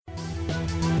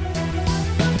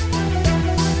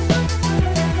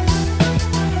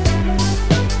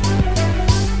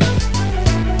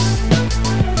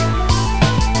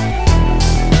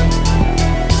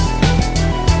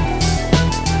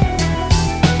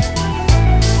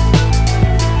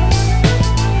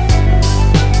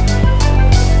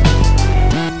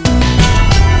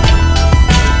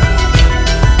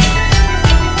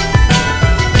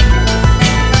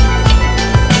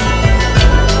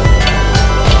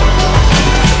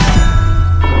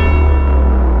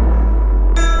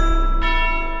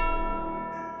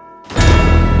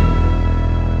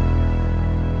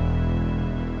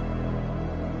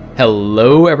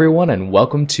Hello, everyone, and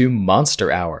welcome to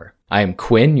Monster Hour. I am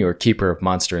Quinn, your keeper of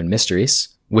monster and mysteries.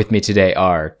 With me today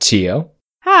are Tio.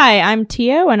 Hi, I'm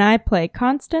Tio, and I play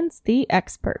Constance the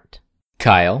Expert.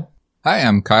 Kyle. Hi,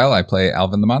 I'm Kyle. I play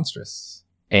Alvin the Monstrous.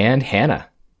 And Hannah.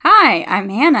 Hi, I'm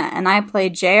Hannah, and I play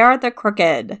JR the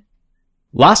Crooked.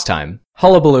 Last time,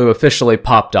 Hullabaloo officially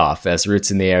popped off as Roots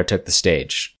in the Air took the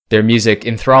stage, their music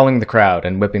enthralling the crowd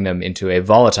and whipping them into a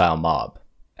volatile mob.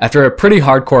 After a pretty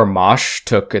hardcore mosh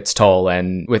took its toll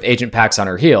and with Agent Pax on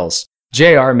her heels,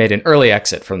 JR made an early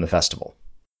exit from the festival.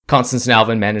 Constance and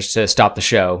Alvin managed to stop the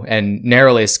show and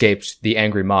narrowly escaped the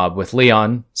angry mob with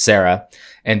Leon, Sarah,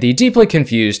 and the deeply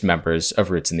confused members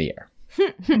of Roots in the Air.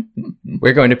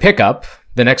 We're going to pick up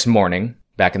the next morning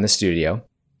back in the studio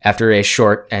after a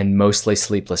short and mostly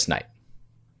sleepless night.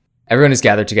 Everyone is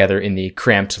gathered together in the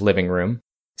cramped living room.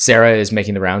 Sarah is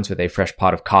making the rounds with a fresh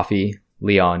pot of coffee.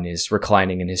 Leon is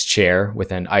reclining in his chair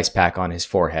with an ice pack on his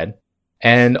forehead.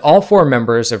 And all four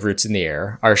members of Roots in the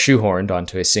Air are shoehorned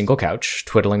onto a single couch,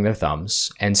 twiddling their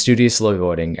thumbs, and studiously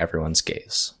avoiding everyone's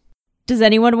gaze. Does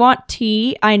anyone want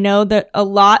tea? I know that a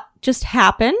lot just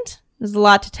happened. There's a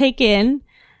lot to take in.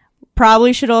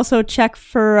 Probably should also check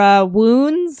for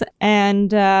wounds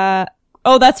and...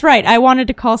 Oh, that's right. I wanted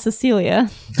to call Cecilia.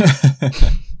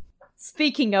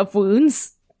 Speaking of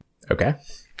wounds. Okay.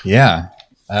 Yeah.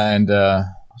 And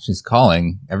she's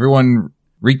calling. Everyone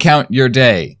recount your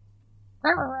day.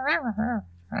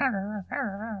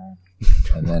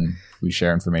 And then we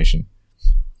share information.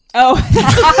 Oh.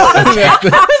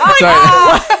 Sorry.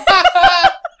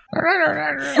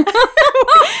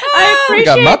 I We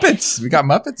appreciate... got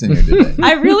Muppets in here today.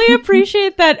 I really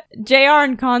appreciate that JR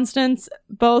and Constance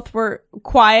both were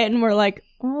quiet and were like,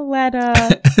 we'll let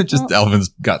Just Alvin's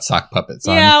got sock puppets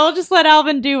on. yeah, we'll just let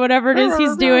Alvin do whatever it is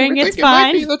he's doing. It's fine.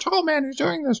 It might be the tall man who's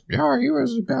doing this. Yeah, he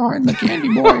was behind the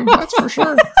candy boy. That's for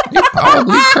sure. He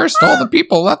probably cursed all the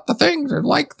people at the things or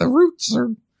like the Roots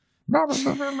or.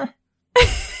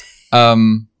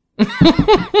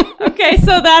 Okay,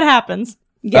 so that happens.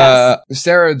 Yes.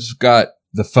 Sarah's got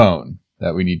the phone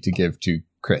that we need to give to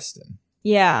Kristen.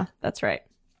 Yeah, that's right.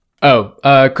 Oh,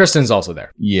 Kristen's also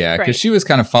there. Yeah, because Right. she was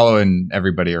kind of following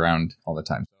everybody around all the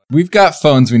time. We've got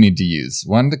phones we need to use.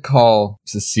 One to call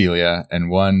Cecilia and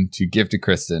one to give to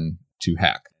Kristen to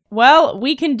hack. Well,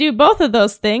 we can do both of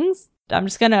those things. I'm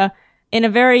just gonna, in a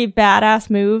very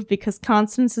badass move, because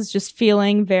Constance is just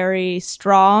feeling very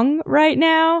strong right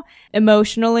now,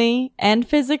 emotionally and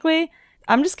physically.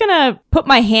 I'm just gonna put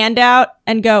my hand out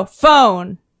and go,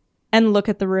 phone, and look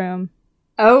at the room.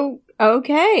 Oh,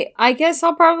 okay. I guess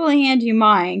I'll probably hand you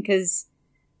mine, because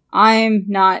I'm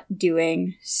not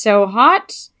doing so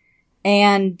hot.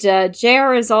 And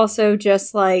JR is also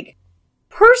just, like,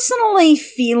 personally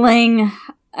feeling...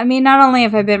 I mean, not only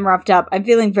have I been roughed up, I'm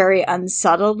feeling very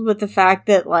unsettled with the fact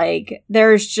that, like,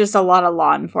 there's just a lot of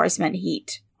law enforcement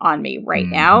heat on me right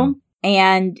now.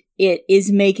 And it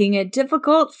is making it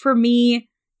difficult for me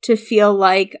to feel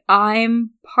like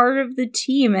I'm part of the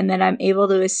team and that I'm able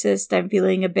to assist. I'm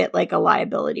feeling a bit like a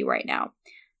liability right now.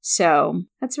 So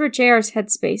that's where JR's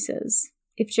headspace is.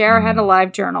 If JR had a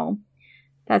live journal,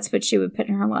 that's what she would put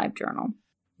in her live journal.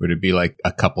 Would it be like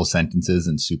a couple sentences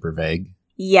and super vague?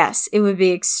 Yes, it would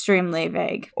be extremely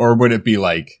vague. Or would it be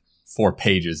like 4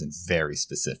 pages and very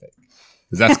specific?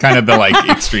 Because that's kind of the like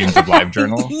extremes of live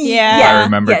journal. Yeah. If I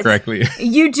remember yes. correctly.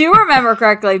 You do remember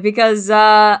correctly because,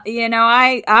 I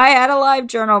had a live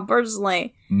journal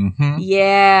personally. Mm-hmm.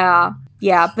 Yeah,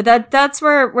 but that's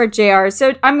where JR is.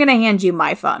 So I'm going to hand you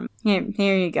my phone.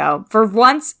 Here you go. For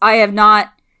once, I have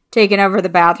not taken over the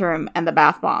bathroom and the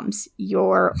bath bombs.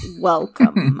 You're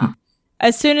welcome.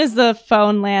 As soon as the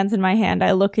phone lands in my hand,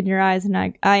 I look in your eyes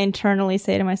and I internally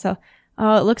say to myself,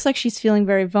 oh, it looks like she's feeling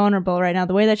very vulnerable right now.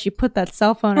 The way that she put that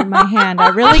cell phone in my hand, I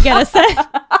really get a sense.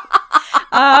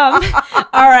 All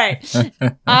right.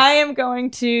 I am going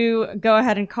to go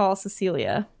ahead and call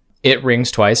Cecilia. It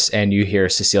rings twice, and you hear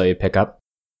Cecilia pick up.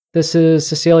 This is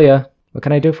Cecilia. What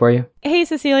can I do for you? Hey,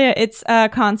 Cecilia, it's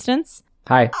Constance.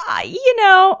 Hi.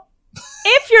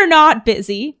 If you're not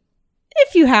busy,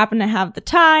 if you happen to have the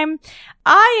time,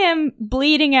 I am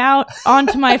bleeding out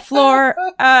onto my floor.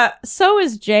 So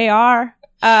is JR.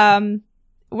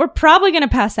 We're probably going to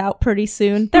pass out pretty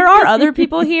soon. There are other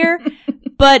people here,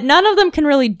 but none of them can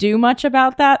really do much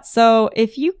about that. So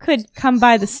if you could come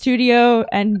by the studio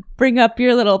and bring up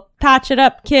your little patch it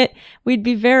up kit, we'd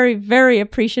be very, very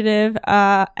appreciative.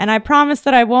 And I promise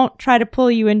that I won't try to pull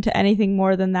you into anything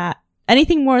more than that.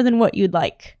 Anything more than what you'd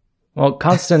like. Well,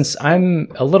 Constance, I'm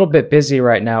a little bit busy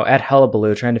right now at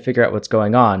Hullabaloo trying to figure out what's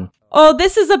going on. Oh,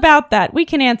 this is about that. We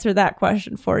can answer that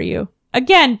question for you.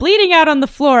 Again, bleeding out on the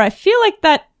floor. I feel like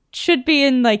that should be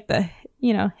in like the,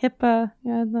 HIPAA.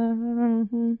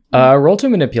 Roll to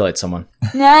manipulate someone.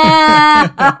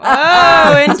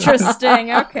 Oh,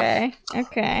 interesting. Okay.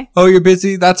 Oh, you're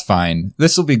busy? That's fine.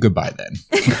 This will be goodbye then.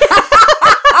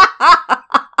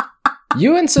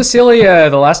 You and Cecilia,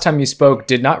 the last time you spoke,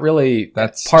 did not really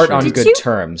That's part true. on Did good you?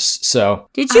 terms. So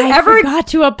Did you I ever? forgot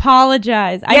to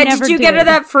apologize. I Yeah, never did you get her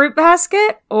that fruit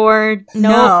basket or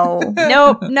no?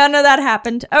 Nope, none of that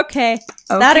happened. Okay.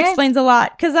 That Okay. explains a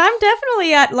lot. Because I'm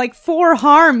definitely at like 4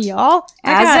 harm, y'all.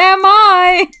 As am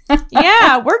I.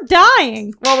 Yeah, we're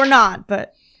dying. Well, we're not,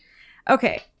 but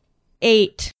okay.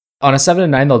 8. on a 7 to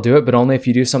 9, they'll do it, but only if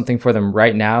you do something for them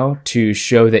right now to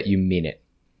show that you mean it.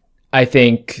 I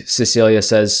think Cecilia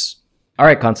says, all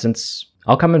right, Constance,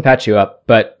 I'll come and patch you up,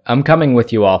 but I'm coming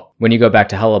with you all when you go back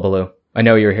to Hullabaloo. I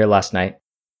know you were here last night,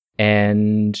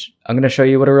 and I'm going to show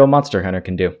you what a real monster hunter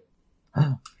can do.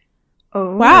 Oh.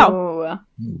 Wow.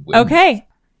 Okay.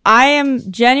 I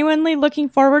am genuinely looking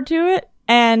forward to it,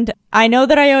 and I know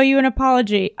that I owe you an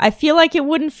apology. I feel like it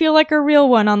wouldn't feel like a real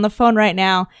one on the phone right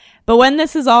now, but when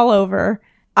this is all over,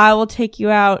 I will take you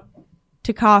out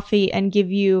to coffee and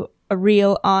give you a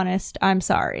real, honest, I'm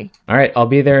sorry. All right, I'll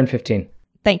be there in 15.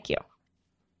 Thank you.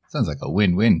 Sounds like a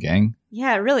win-win, gang.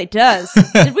 Yeah, it really does.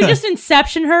 Did we just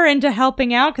inception her into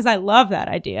helping out? Because I love that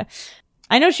idea.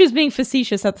 I know she was being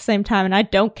facetious at the same time, and I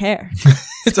don't care.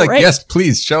 It's like, great. yes,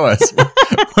 please show us.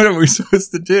 What are we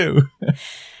supposed to do?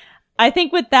 I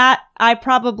think with that, I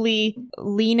probably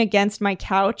lean against my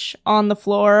couch on the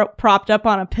floor, propped up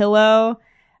on a pillow,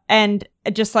 and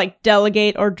just like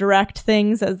delegate or direct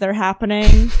things as they're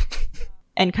happening,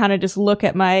 and kind of just look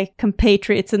at my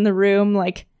compatriots in the room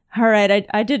like, all right,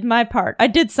 I did my part. I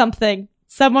did something.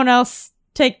 Someone else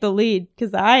take the lead,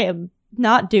 because I am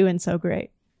not doing so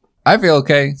great. I feel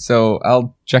okay, so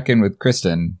I'll check in with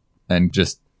Kristen and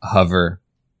just hover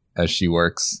as she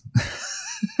works.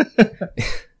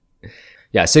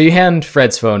 Yeah, so you hand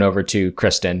Fred's phone over to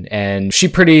Kristen, and she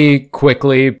pretty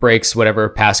quickly breaks whatever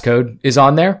passcode is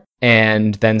on there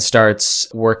and then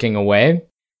starts working away.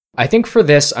 I think for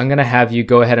this, I'm going to have you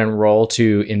go ahead and roll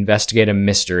to investigate a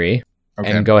mystery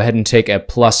and go ahead and take a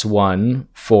 +1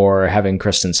 for having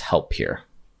Kristen's help here.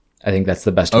 I think that's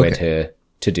the best way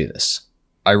to do this.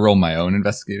 I roll my own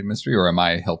investigative mystery, or am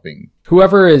I helping?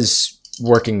 Whoever is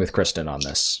working with Kristen on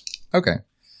this. Okay.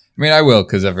 I mean, I will,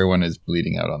 because everyone is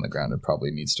bleeding out on the ground and probably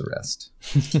needs to rest.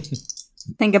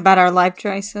 Think about our life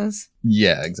choices.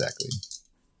 Yeah, exactly.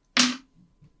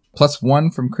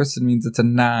 +1 from Kristen means it's a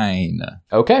 9.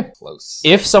 Okay. Close.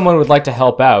 If someone would like to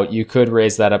help out, you could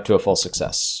raise that up to a full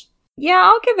success. Yeah,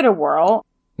 I'll give it a whirl.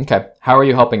 Okay. How are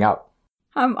you helping out?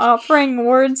 I'm offering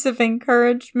words of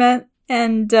encouragement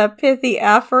and pithy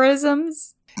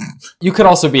aphorisms. You could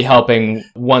also be helping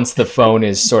once the phone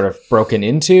is sort of broken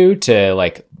into to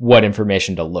like what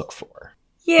information to look for.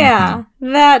 Yeah,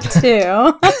 that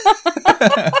too.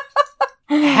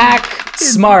 Hack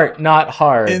smart, not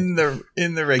hard. In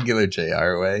the regular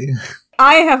JR way.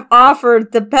 I have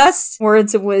offered the best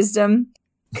words of wisdom,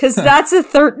 because that's a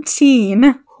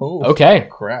 13. Oh, Okay.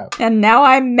 crap. And now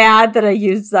I'm mad that I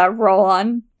used that roll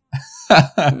on.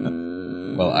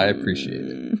 Well, I appreciate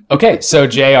it. Okay, so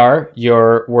JR,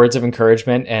 your words of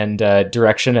encouragement and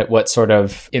direction at what sort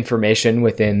of information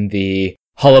within the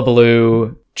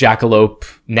Hullabaloo Jackalope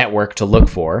network to look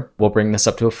for will bring this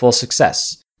up to a full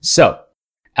success. So,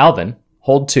 Alvin,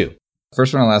 hold 2.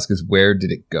 First one I'll ask is, where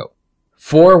did it go?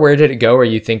 4, where did it go? Are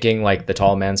you thinking like the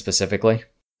tall man specifically?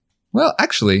 Well,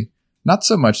 actually, not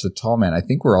so much the tall man. I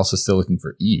think we're also still looking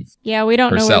for Eve. Yeah, we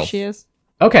don't know where Herself. she is.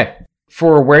 Okay.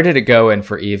 For where did it go and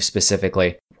for Eve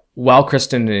specifically, while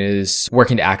Kristen is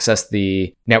working to access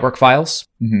the network files,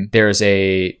 there's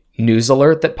a news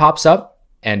alert that pops up,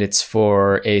 and it's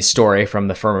for a story from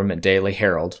the Firmament Daily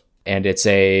Herald. And it's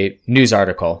a news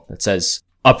article that says,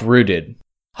 "Uprooted.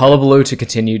 Hullabaloo to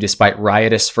continue despite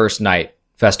riotous first night,"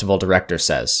 festival director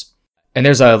says. And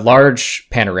there's a large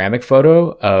panoramic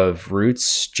photo of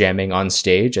Roots jamming on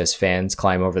stage as fans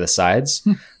climb over the sides.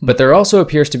 But there also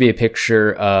appears to be a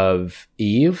picture of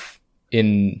Eve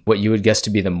in what you would guess to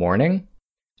be the morning.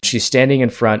 She's standing in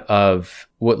front of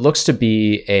what looks to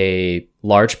be a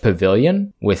large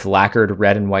pavilion with lacquered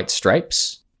red and white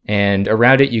stripes. And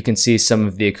around it, you can see some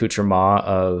of the accoutrement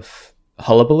of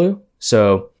Hullabaloo.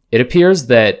 So it appears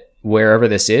that wherever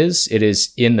this is, it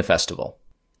is in the festival.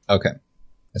 Okay.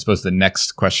 I suppose the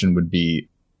next question would be,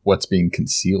 what's being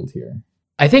concealed here?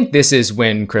 I think this is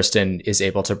when Kristen is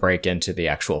able to break into the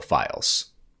actual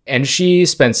files. And she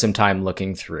spends some time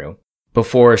looking through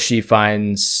before she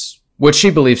finds what she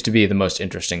believes to be the most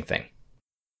interesting thing.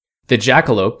 The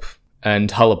Jackalope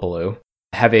and Hullabaloo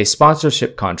have a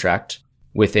sponsorship contract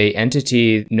with a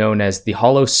entity known as the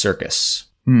Hollow Circus.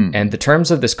 And the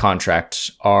terms of this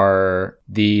contract are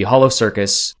the Hollow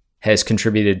Circus has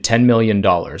contributed $10 million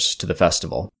to the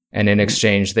festival. And in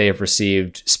exchange, they have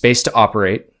received space to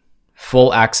operate,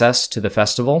 full access to the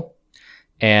festival,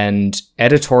 and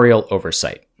editorial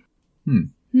oversight.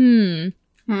 Do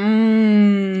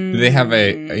they have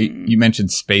you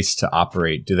mentioned space to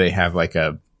operate. Do they have like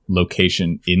a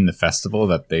location in the festival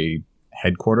that they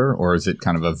headquarter? Or is it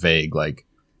kind of a vague, like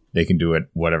they can do it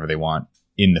whatever they want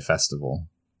in the festival?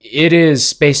 It is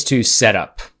space to set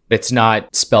up. It's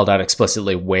not spelled out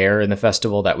explicitly where in the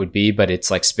festival that would be, but it's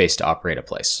like space to operate a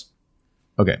place.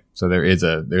 Okay, so there's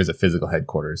a physical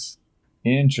headquarters.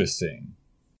 Interesting.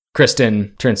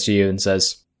 Kristen turns to you and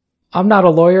says, I'm not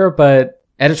a lawyer, but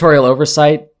editorial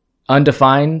oversight,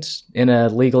 undefined in a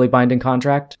legally binding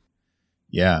contract?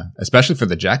 Yeah, especially for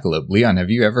the jackalope. Leon,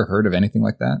 have you ever heard of anything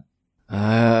like that?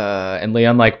 And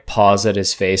Leon like paws at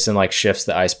his face and like shifts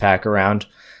the ice pack around.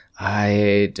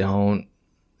 I don't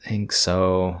think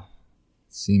so.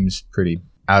 Seems pretty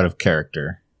out of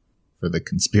character for the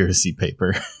conspiracy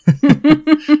paper.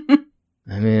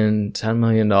 I mean, $10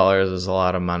 million is a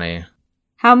lot of money.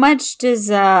 How much does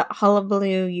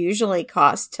Hullabaloo usually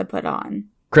cost to put on?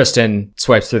 Kristen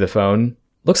swipes through the phone.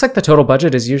 Looks like the total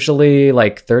budget is usually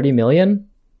like 30 million.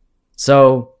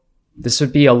 So this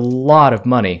would be a lot of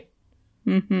money.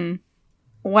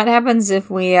 What happens if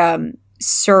we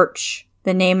search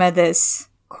the name of this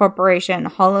corporation,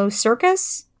 Hollow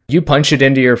Circus? You punch it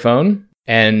into your phone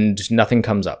and nothing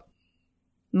comes up.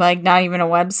 Like not even a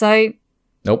website?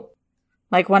 Nope.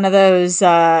 Like one of those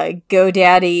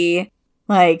GoDaddy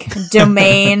like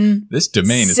domain. This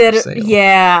domain is for sale.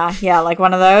 Yeah, like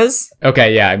one of those.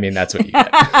 Okay, yeah, I mean that's what you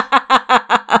get.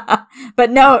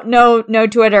 But no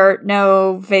Twitter,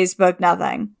 no Facebook,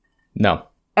 nothing. No.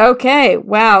 Okay,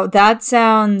 wow, that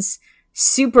sounds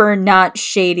super not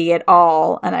shady at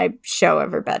all, and I show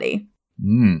everybody.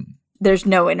 There's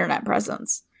no internet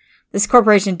presence. This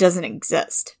corporation doesn't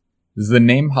exist. Does the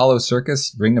name Hollow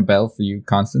Circus ring a bell for you,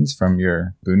 Constance, from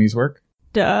your Boonies work?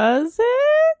 Does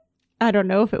it? I don't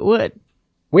know if it would.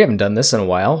 We haven't done this in a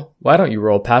while. Why don't you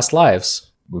roll past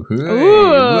lives? Ooh,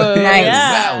 nice.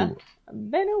 Yeah. Wow.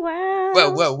 Been a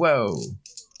while. Whoa.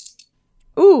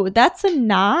 Ooh, that's a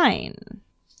 9.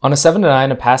 On a 7 to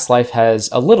 9, a past life has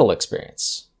a little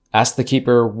experience. Ask the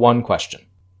keeper one question.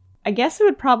 I guess it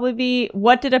would probably be,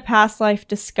 what did a past life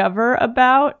discover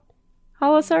about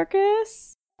Hollow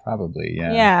Circus? Probably,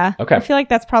 yeah. Yeah. Okay. I feel like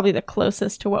that's probably the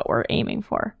closest to what we're aiming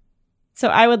for. So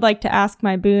I would like to ask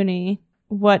my Boonie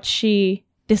what she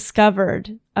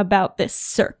discovered about this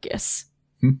circus.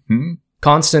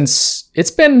 Constance, it's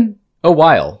been a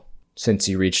while since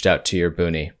you reached out to your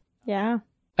Boonie. Yeah.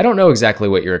 I don't know exactly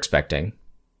what you're expecting.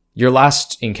 Your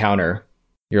last encounter,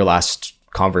 your last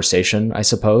conversation, I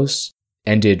suppose,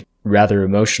 ended rather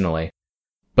emotionally.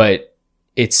 But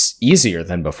it's easier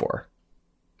than before.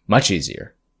 Much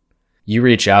easier. You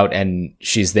reach out and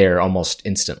she's there almost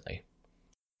instantly.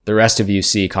 The rest of you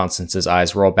see Constance's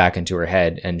eyes roll back into her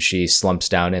head and she slumps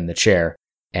down in the chair,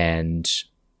 and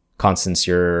Constance,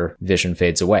 your vision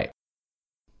fades away.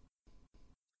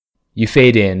 You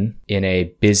fade in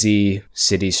a busy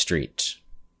city street.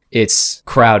 It's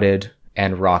crowded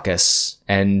and raucous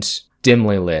and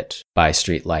dimly lit by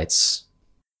streetlights.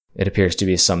 It appears to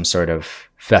be some sort of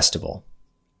festival.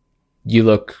 You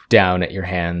look down at your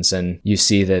hands and you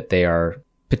see that they are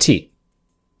petite.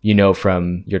 You know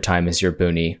from your time as your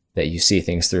Boonie that you see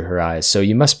things through her eyes, so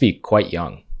you must be quite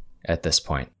young at this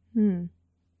point.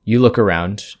 You look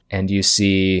around and you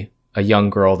see a young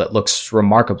girl that looks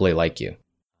remarkably like you.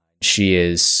 She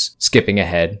is skipping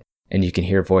ahead, and you can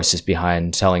hear voices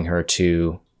behind telling her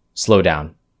to slow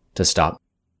down, to stop.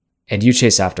 And you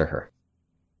chase after her.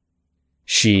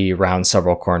 She rounds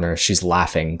several corners, she's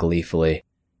laughing gleefully,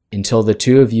 until the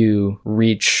two of you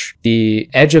reach the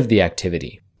edge of the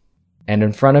activity. And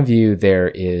in front of you, there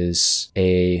is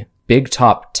a big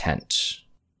top tent.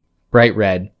 Bright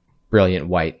red, brilliant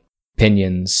white,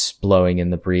 pinions blowing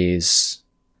in the breeze.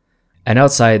 And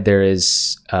outside there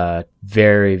is a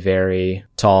very, very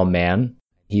tall man.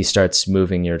 He starts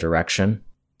moving your direction.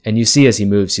 And you see as he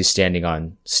moves, he's standing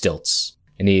on stilts.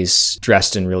 And he's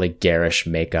dressed in really garish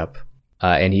makeup.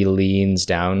 And he leans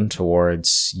down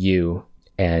towards you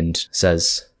and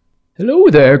says, "Hello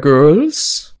there,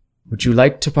 girls. Would you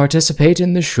like to participate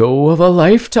in the show of a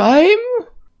lifetime?"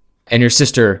 And your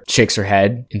sister shakes her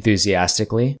head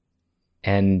enthusiastically.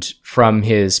 And from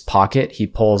his pocket, he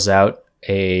pulls out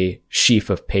a sheaf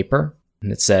of paper.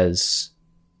 And it says,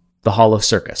 "The Hollow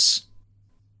Circus."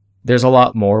 There's a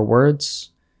lot more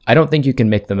words. I don't think you can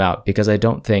make them out because I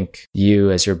don't think you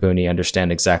as your boony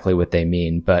understand exactly what they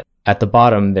mean, but at the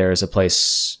bottom there is a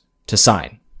place to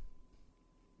sign.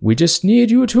 We just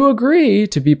need you to agree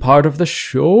to be part of the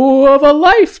show of a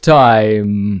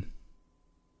lifetime.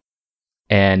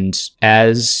 And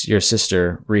as your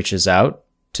sister reaches out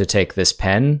to take this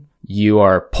pen, you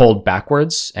are pulled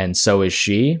backwards, and so is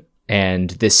she, and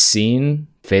this scene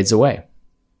fades away.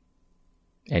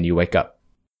 And you wake up.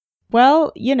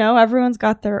 Well, everyone's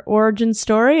got their origin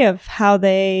story of how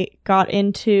they got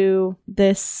into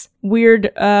this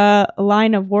weird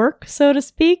line of work, so to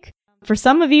speak. For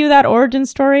some of you, that origin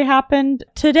story happened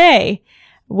today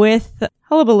with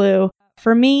Hullabaloo.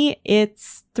 For me,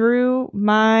 it's through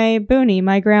my boonie,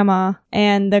 my grandma,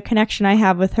 and the connection I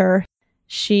have with her.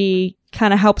 She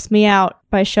kind of helps me out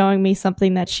by showing me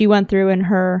something that she went through in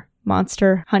her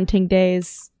monster hunting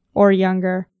days or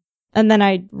younger. And then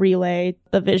I relay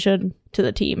the vision to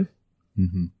the team.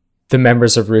 Mm-hmm. The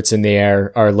members of Roots in the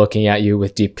Air are looking at you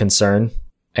with deep concern.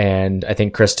 And I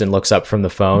think Kristen looks up from the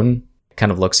phone,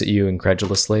 kind of looks at you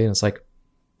incredulously, and is like,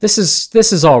 this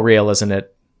is all real, isn't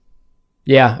it?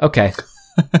 Yeah, okay.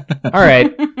 All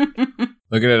right.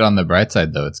 Look at it on the bright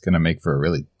side, though. It's going to make for a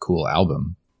really cool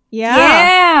album.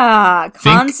 Yeah.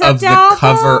 Think of the album?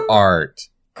 cover art.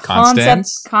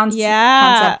 Constance?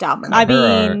 Concept album. I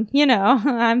mean,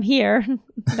 I'm here.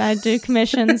 I do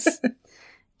commissions,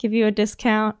 give you a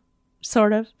discount,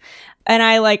 sort of. And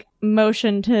I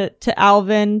motion to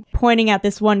Alvin, pointing at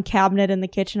this one cabinet in the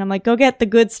kitchen. I'm like, go get the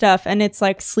good stuff. And it's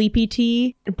sleepy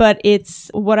tea, but it's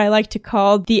what I like to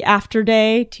call the after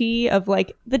day tea of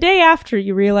the day after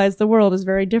you realize the world is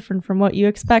very different from what you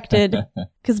expected.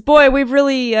 Because boy, we've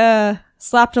really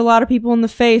slapped a lot of people in the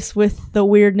face with the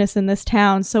weirdness in this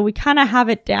town. So we kind of have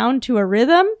it down to a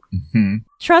rhythm. Mm-hmm.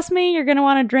 Trust me, you're going to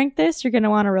want to drink this. You're going to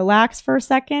want to relax for a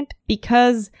second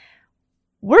because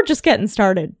we're just getting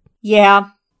started. Yeah.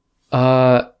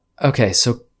 Okay,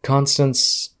 so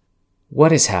Constance,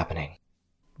 what is happening?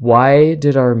 Why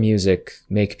did our music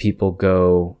make people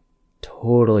go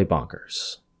totally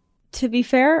bonkers? To be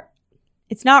fair,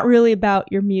 it's not really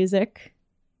about your music.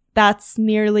 That's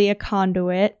merely a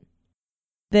conduit.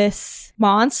 This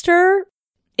monster,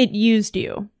 it used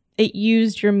you. It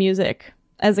used your music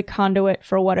as a conduit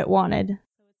for what it wanted.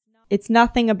 It's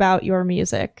nothing about your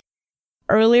music.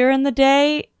 Earlier in the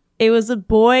day, it was a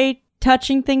boy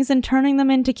touching things and turning them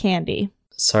into candy.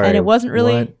 Sorry. And it wasn't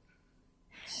really... What?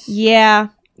 Yeah.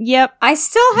 Yep. I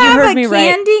still You have heard a me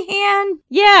right. candy hand.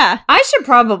 Yeah. I should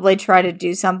probably try to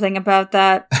do something about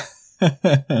that.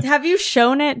 Have you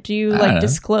shown it? Do you I don't know.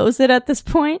 disclose it at this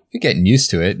point? You're getting used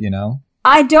to it,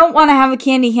 I don't want to have a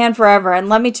candy hand forever. And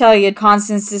let me tell you,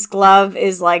 Constance's glove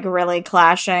is really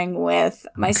clashing with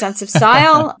my sense of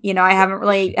style. I haven't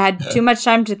really had too much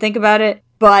time to think about it,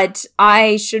 but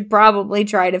I should probably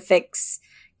try to fix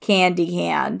Candy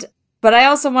Hand. But I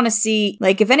also want to see,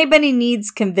 if anybody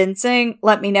needs convincing,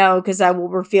 let me know because I will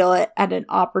reveal it at an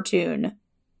opportune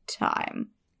time.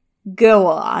 Go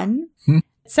on.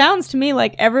 Sounds to me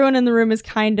like everyone in the room is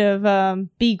kind of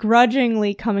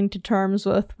begrudgingly coming to terms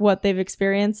with what they've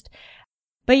experienced.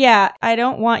 But yeah, I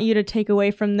don't want you to take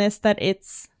away from this that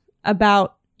it's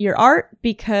about your art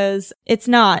because it's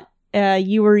not.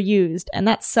 You were used, and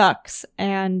that sucks.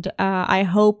 And I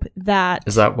hope that...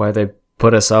 Is that why they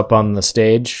put us up on the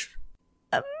stage?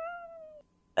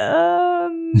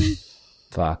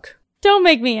 Fuck. Don't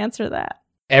make me answer that.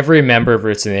 Every member of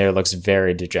Roots in the Air looks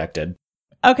very dejected.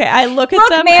 Okay, I look at Look,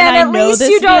 them man, and I at know least this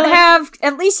you don't feeling.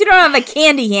 have a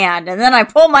candy hand. And then I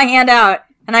pull my hand out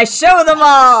and I show them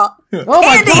all. Oh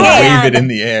Candy my god! hand. Wave it in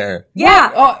the air.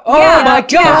 Yeah. Oh Yeah. my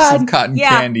There's god! some cotton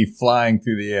Yeah. candy flying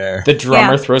through the air. The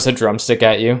drummer Yeah. throws a drumstick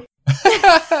at you.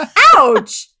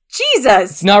 Ouch.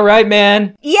 Jesus. It's not right,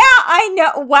 man. Yeah, I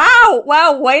know.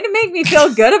 Wow. Way to make me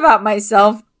feel good about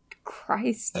myself.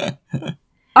 Christ.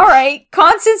 All right,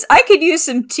 Constance, I could use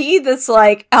some tea that's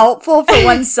helpful for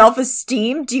one's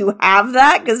self-esteem. Do you have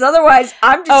that? Because otherwise,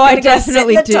 I'm just Oh, I going to go sit in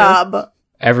definitely the do. tub.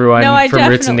 Everyone No, I from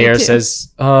Roots in the definitely Air do.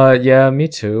 says, yeah, me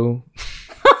too.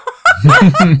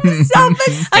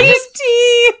 Self-esteem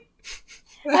tea.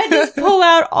 I just pull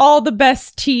out all the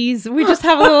best teas. We just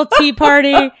have a little tea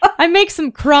party. I make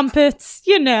some crumpets.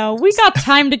 We got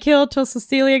time to kill till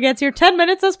Cecilia gets here. 10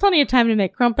 minutes, that's plenty of time to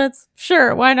make crumpets.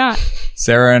 Sure, why not?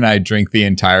 Sarah and I drink the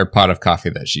entire pot of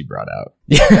coffee that she brought out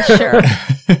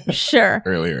Sure.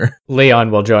 earlier.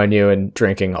 Leon will join you in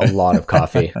drinking a lot of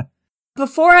coffee.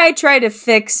 Before I try to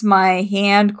fix my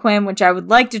hand, Quinn, which I would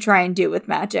like to try and do with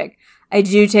magic, I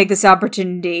do take this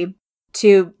opportunity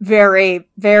to very,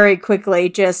 very quickly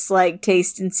just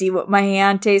taste and see what my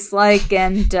hand tastes like,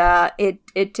 and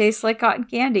it tastes like cotton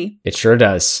candy. It sure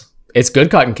does. It's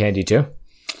good cotton candy too.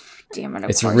 Damn it!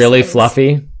 It's really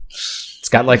fluffy. It's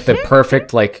got like the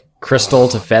perfect like crystal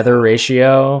to feather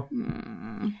ratio.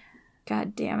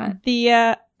 God damn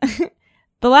it!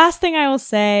 The last thing I will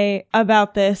say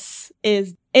about this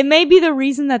is it may be the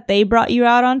reason that they brought you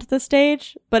out onto the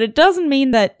stage, but it doesn't mean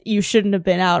that you shouldn't have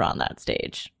been out on that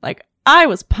stage. Like, I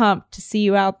was pumped to see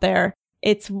you out there.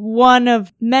 It's one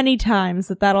of many times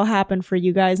that that'll happen for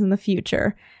you guys in the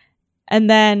future. And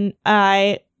then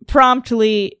I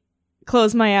promptly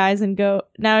close my eyes and go,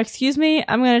 now, excuse me,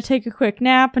 I'm going to take a quick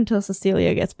nap until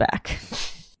Cecilia gets back.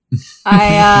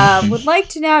 I would like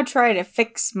to now try to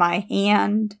fix my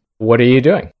hand. What are you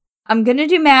doing? I'm going to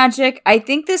do magic. I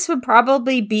think this would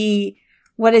probably be,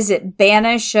 what is it?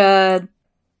 Banish a...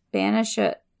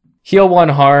 Heal one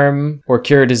harm, or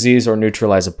cure a disease, or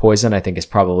neutralize a poison, I think is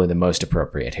probably the most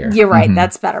appropriate here. You're right.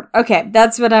 That's better. Okay,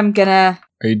 that's what I'm gonna...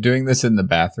 Are you doing this in the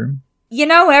bathroom? You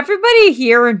know, everybody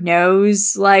here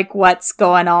knows, like, what's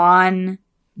going on.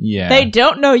 Yeah. They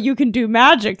don't know you can do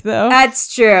magic, though.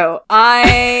 That's true.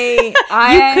 I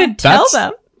You could tell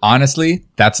them. Honestly,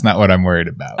 that's not what I'm worried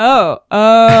about.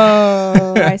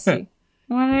 Oh, I see.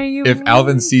 What are you... If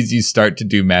Alvin sees you start to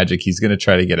do magic, he's going to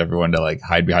try to get everyone to like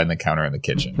hide behind the counter in the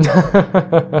kitchen.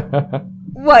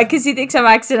 What, because he thinks I'm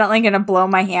accidentally going to blow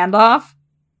my hand off?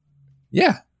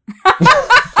 Yeah.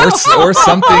 or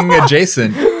something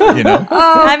adjacent, you know?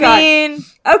 Oh, I God. mean...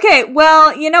 Okay,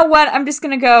 well, you know what? I'm just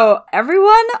gonna go,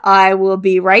 everyone, I will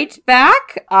be right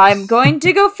back. I'm going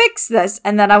to go fix this,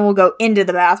 and then I will go into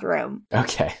the bathroom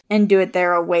Okay. and do it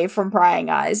there away from prying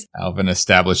eyes. Alvin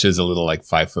establishes a little like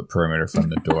 5-foot perimeter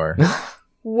from the door.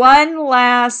 One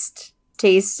last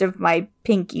taste of my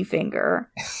pinky finger.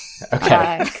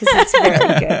 Okay. Because it's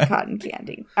very good cotton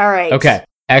candy. All right. Okay.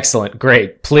 Excellent.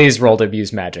 Great. Please roll to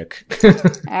abuse magic.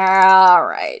 All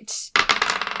right.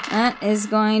 That is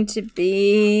going to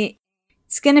be...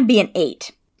 It's going to be an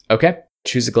 8. Okay.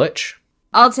 Choose a glitch.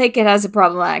 I'll take it as a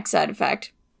problematic side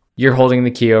effect. You're holding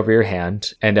the key over your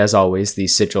hand, and as always,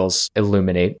 these sigils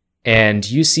illuminate, and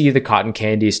you see the cotton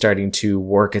candy starting to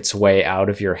work its way out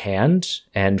of your hand,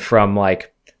 and from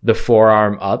like the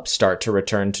forearm up start to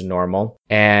return to normal,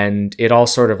 and it all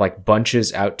sort of like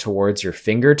bunches out towards your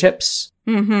fingertips,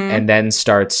 and then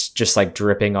starts just like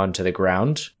dripping onto the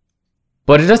ground.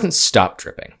 But it doesn't stop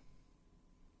dripping.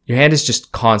 Your hand is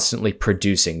just constantly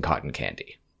producing cotton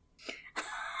candy.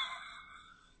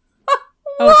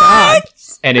 Oh, God.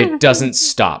 What? And it doesn't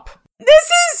stop. This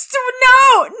is...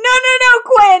 No,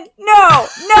 Quinn. No.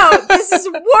 This is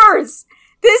worse.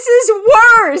 This is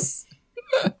worse.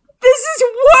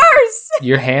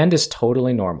 Your hand is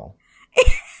totally normal.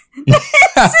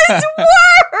 This is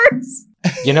worse.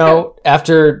 You know,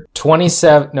 after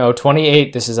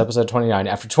 28, this is episode 29,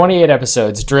 after 28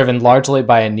 episodes driven largely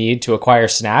by a need to acquire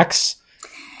snacks,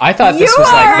 I thought this was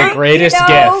like the greatest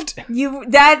gift.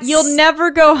 You'll never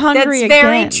go hungry again. That's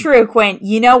very again. true, Quinn.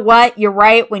 You know what? You're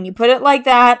right. When you put it like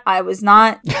that, I was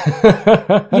not...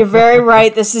 You're very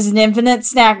right. This is an infinite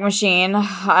snack machine.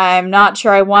 I'm not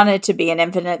sure I want it to be an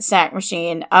infinite snack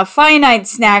machine. A finite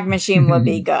snack machine would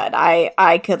be good.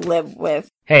 I could live with...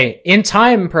 Hey, in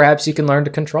time, perhaps you can learn to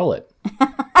control it.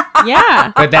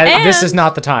 Yeah. But this is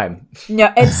not the time.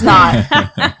 No, it's not.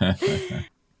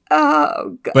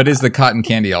 Oh, God. But is the cotton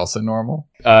candy also normal?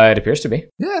 It appears to be.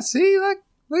 Yeah, see, look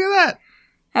at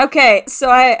that. Okay, so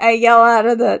I yell out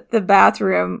of the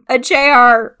bathroom a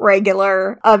JR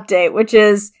regular update, which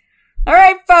is, all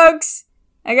right, folks,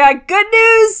 I got good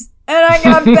news and I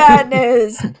got bad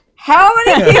news. How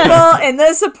many people in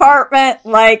this apartment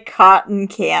like cotton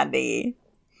candy?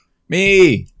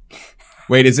 Me.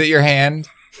 Wait, is it your hand?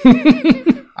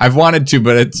 I've wanted to,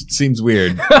 but it seems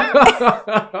weird.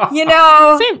 You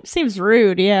know... Seems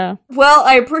rude, yeah. Well,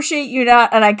 I appreciate you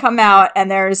not... And I come out, and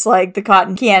there's, like, the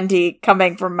cotton candy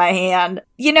coming from my hand.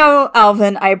 You know,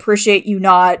 Alvin, I appreciate you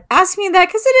not asking me that,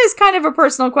 because it is kind of a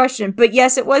personal question. But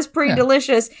yes, it was pretty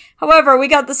delicious. However, we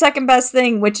got the second best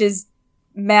thing, which is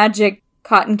magic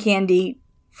cotton candy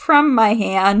from my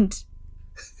hand.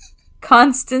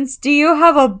 Constance, do you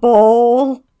have a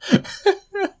bowl?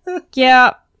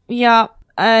 Yeah.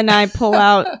 And I pull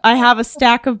out, I have a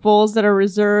stack of bowls that are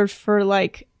reserved for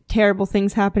like terrible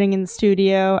things happening in the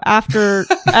studio. After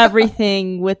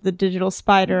everything with the digital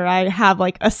spider, I have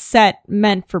like a set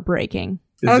meant for breaking.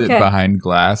 Is it behind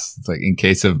glass? It's like in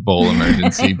case of bowl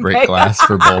emergency, break glass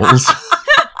for bowls.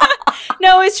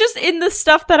 No, it's just in the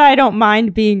stuff that I don't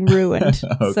mind being ruined.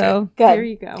 Okay. So Good. there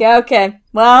you go. Okay.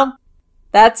 Well,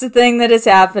 that's the thing that is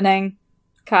happening.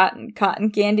 Cotton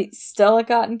candy, still a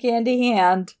cotton candy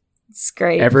hand. It's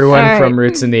great. Everyone from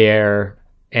Roots in the Air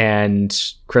and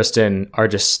Kristen are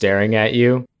just staring at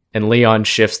you. And Leon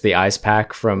shifts the ice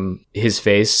pack from his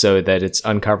face so that it's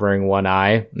uncovering one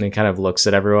eye, and he kind of looks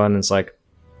at everyone and is like,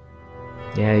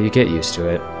 yeah, you get used to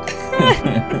it.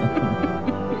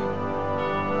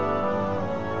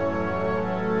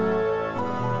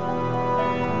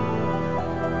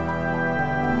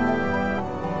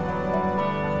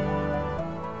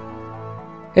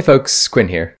 Hey folks, Quinn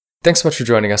here. Thanks so much for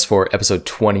joining us for episode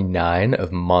 29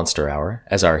 of Monster Hour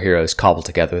as our heroes cobble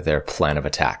together their plan of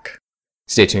attack.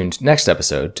 Stay tuned next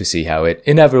episode to see how it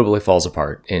inevitably falls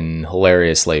apart in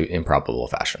hilariously improbable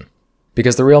fashion.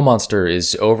 Because the real monster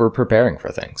is over-preparing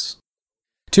for things.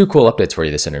 2 cool updates for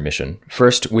you this intermission.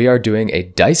 First, we are doing a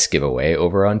dice giveaway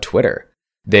over on Twitter.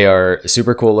 They are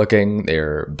super cool looking,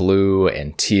 they're blue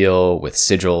and teal with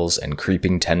sigils and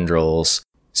creeping tendrils.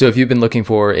 So if you've been looking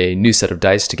for a new set of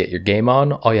dice to get your game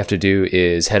on, all you have to do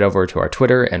is head over to our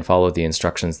Twitter and follow the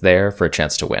instructions there for a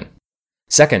chance to win.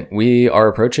 Second, we are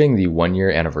approaching the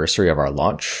 1-year anniversary of our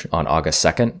launch on August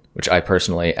 2nd, which I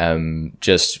personally am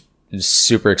just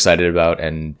super excited about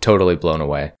and totally blown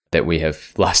away that we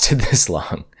have lasted this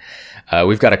long.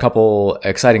 We've got a couple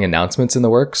exciting announcements in the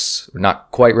works. We're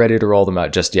not quite ready to roll them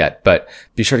out just yet, but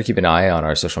be sure to keep an eye on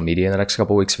our social media in the next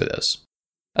couple weeks for those.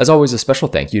 As always, a special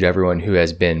thank you to everyone who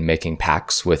has been making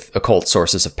pacts with occult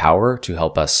sources of power to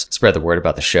help us spread the word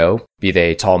about the show, be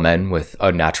they tall men with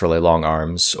unnaturally long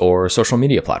arms or social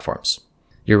media platforms.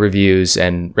 Your reviews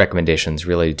and recommendations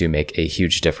really do make a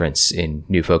huge difference in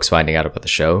new folks finding out about the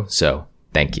show, so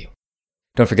thank you.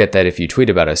 Don't forget that if you tweet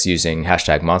about us using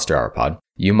hashtag MonsterHourPod,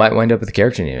 you might wind up with a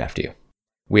character named after you.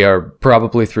 We are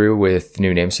probably through with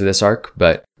new names for this arc,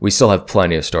 but we still have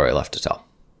plenty of story left to tell.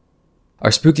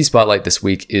 Our spooky spotlight this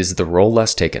week is The Roll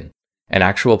Less Taken, an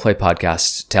actual play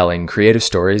podcast telling creative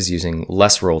stories using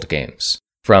less rolled games,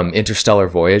 from interstellar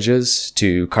voyages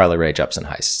to Carly Rae Jepsen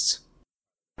heists.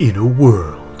 In a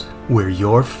world where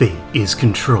your fate is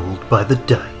controlled by the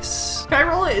dice. Can I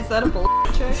roll it? Is that a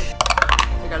bullshit check?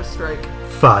 I got a strike.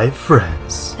 5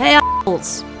 friends Hey,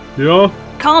 a**holes. Yeah?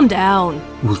 Calm down.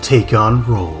 will take on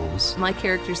roles My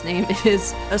character's name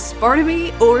is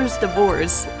Aspartame Ors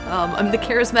Divorce. I'm the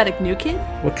charismatic new kid.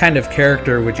 What kind of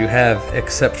character would you have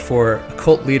except for a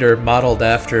cult leader modeled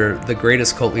after the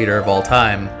greatest cult leader of all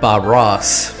time, Bob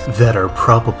Ross? that are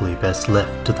probably best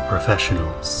left to the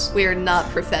professionals. We're not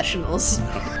professionals.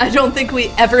 I don't think we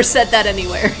ever said that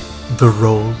anywhere. The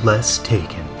Roll Less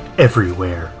Taken,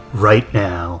 everywhere, right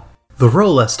now. The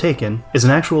Roll Less Taken is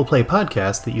an actual play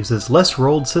podcast that uses less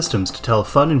rolled systems to tell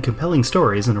fun and compelling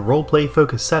stories in a roleplay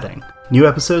focused setting. New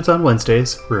episodes on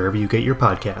Wednesdays, wherever you get your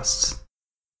podcasts.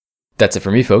 That's it for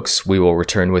me, folks. We will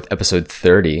return with episode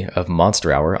 30 of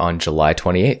Monster Hour on July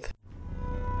 28th.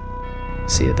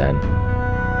 See you then.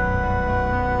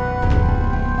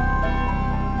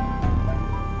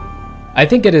 I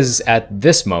think it is at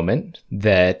this moment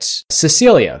that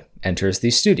Cecilia enters the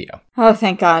studio. Oh,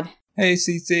 thank God. Hey,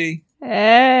 CC.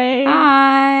 Hey.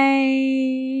 Hi.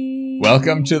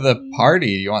 Welcome to the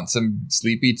party. You want some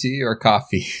sleepy tea or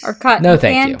coffee? Or cotton No,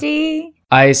 thank you. candy.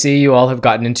 I see you all have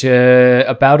gotten into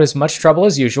about as much trouble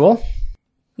as usual.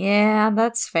 Yeah,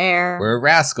 that's fair. We're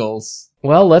rascals.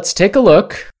 Well, let's take a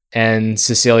look. And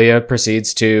Cecilia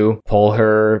proceeds to pull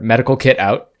her medical kit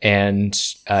out and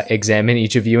examine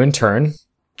each of you in turn.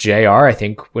 JR, I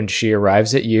think when she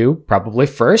arrives at you, probably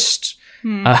first.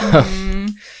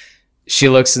 She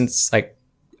looks and is like,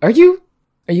 are you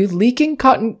leaking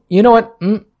cotton? You know what?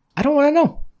 I don't want to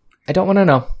know. I don't want to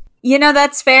know. You know,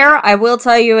 that's fair. I will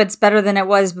tell you it's better than it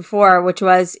was before, which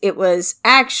was, it was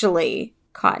actually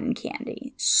cotton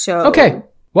candy. So. Okay.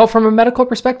 Well, from a medical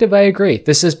perspective, I agree.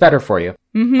 This is better for you.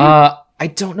 Mm-hmm. I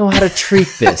don't know how to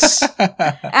treat this.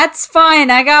 That's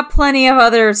fine. I got plenty of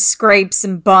other scrapes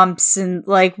and bumps, and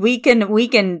like we can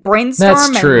brainstorm.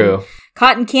 That's true. And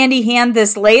cotton candy hand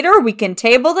this later. We can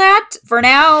table that. For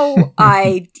now,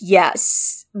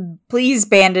 yes. Please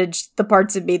bandage the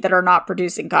parts of me that are not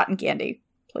producing cotton candy.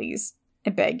 Please. I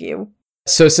beg you.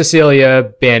 So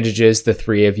Cecilia bandages the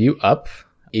 3 of you up.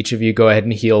 Each of you go ahead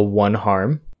and heal 1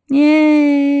 harm.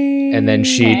 Yay. And then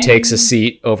she takes a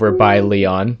seat over by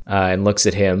Leon and looks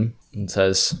at him and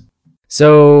says,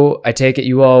 so I take it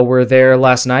you all were there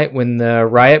last night when the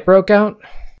riot broke out?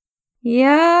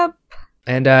 Yep.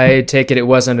 And I take it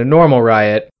wasn't a normal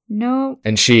riot. Nope.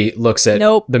 And she looks at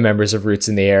Nope. the members of Roots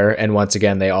in the Air, and once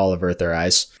again, they all avert their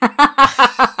eyes.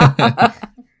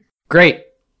 Great.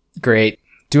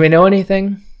 Do we know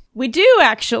anything? We do,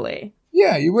 actually.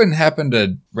 Yeah, you wouldn't happen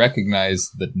to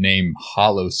recognize the name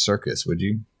Hollow Circus, would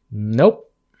you?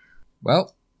 Nope.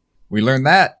 Well, we learned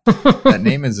that. That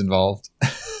name is involved.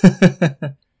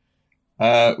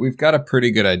 We've got a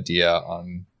pretty good idea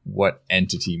on what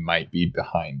entity might be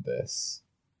behind this.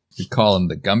 We call him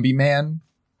the Gumby Man.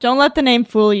 Don't let the name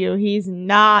fool you. He's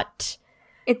not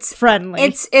It's friendly.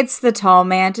 It's the tall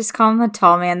man. Just call him the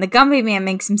tall man. The Gumby Man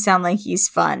makes him sound like he's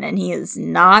fun, and he is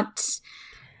not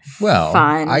Well,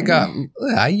 fun.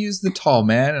 I used the tall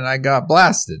man and I got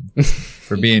blasted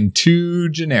for being too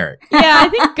generic. Yeah, I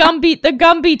think the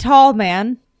Gumby tall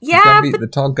man. Yeah, The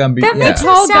tall Gumby. that yeah. makes him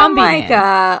Tall sound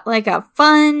Gumby like a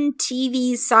fun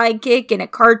TV sidekick in a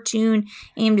cartoon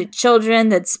aimed at children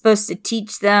that's supposed to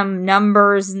teach them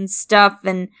numbers and stuff.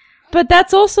 And But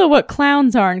that's also what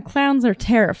clowns are, and clowns are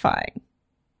terrifying.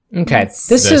 Okay, That's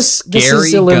this the is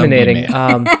scary illuminating.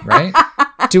 Gumby Man.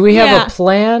 Right? Do we have Yeah. a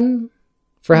plan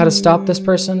for how to stop this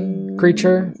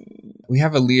creature? We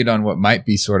have a lead on what might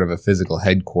be sort of a physical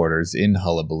headquarters in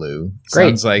Hullabaloo. Great,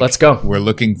 Sounds like let's go. We're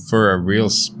looking for a real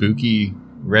spooky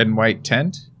red and white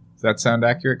tent. Does that sound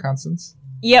accurate, Constance?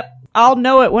 Yep, I'll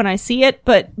know it when I see it,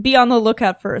 but be on the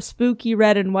lookout for a spooky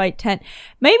red and white tent.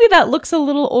 Maybe that looks a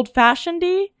little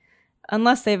old-fashioned-y,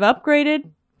 unless they've upgraded,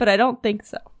 but I don't think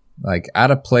so. Like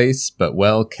out of place, but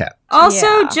well kept. also,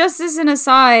 Yeah. just as an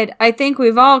aside, I think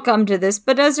we've all come to this,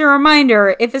 but as a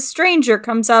reminder, if a stranger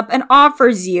comes up and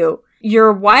offers you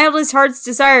your wildest heart's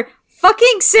desire,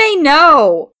 fucking say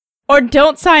no. Or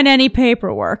don't sign any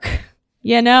paperwork,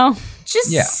 you know? Just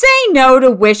Yeah. say no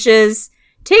to wishes.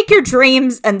 Take your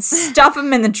dreams and stuff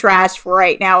them in the trash for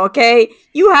right now, okay?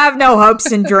 You have no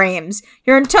hopes and dreams.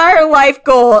 Your entire life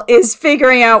goal is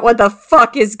figuring out what the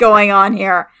fuck is going on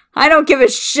here. I don't give a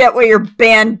shit what your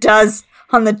band does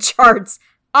on the charts.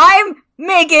 I'm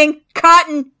making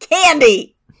cotton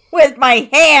candy with my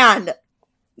hand.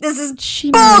 This is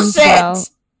She means bullshit. well.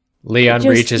 Leon Just,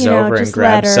 reaches you know, over and just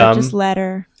grabs let her, some Just let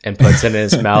her. and puts it in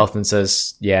his mouth and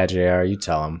says, "Yeah, JR, you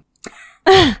tell him."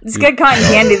 It's good cotton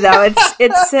candy though.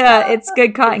 It's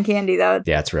good cotton candy though.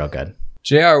 Yeah, it's real good.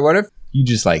 JR, what if you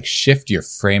just like shift your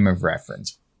frame of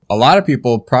reference? A lot of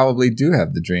people probably do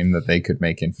have the dream that they could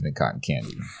make infinite cotton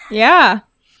candy. Yeah.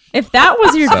 If that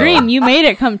was your So- dream, you made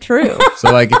it come true.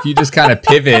 So like if you just kind of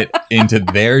pivot into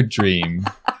their dream,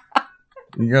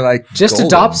 you're like Just golden.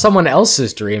 adopt someone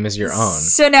else's dream as your own.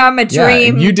 So now I'm a Yeah,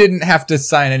 dream. and you didn't have to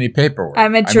sign any paperwork.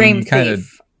 I'm a I mean, dream you kinda-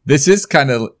 thief. This is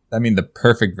kind of, I mean, the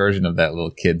perfect version of that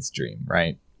little kid's dream,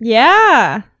 right?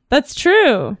 Yeah, that's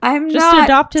true. I'm Just not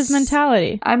adopt his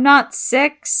mentality. I'm not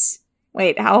 6.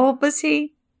 Wait, how old was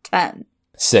he? 10.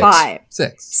 6. 5.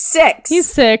 6. 6. He's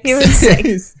 6. He was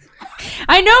 6.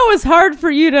 I know it was hard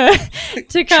for you to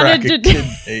Track kind a of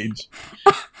kid's age.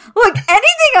 Look,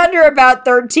 anything under about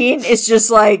 13 is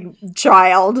just like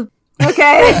child.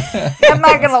 Okay? I'm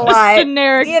not gonna lie.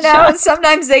 generic. You know, child.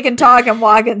 sometimes they can talk and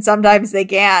walk and sometimes they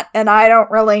can't. And I don't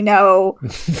really know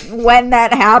when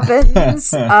that happens.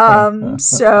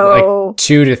 So Like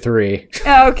 2 to 3.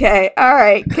 okay. All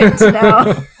right. Good to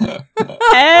know.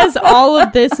 As all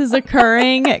of this is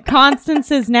occurring,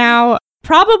 Constance is now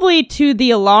probably to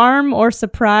the alarm or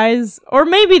surprise, or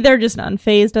maybe they're just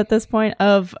unfazed at this point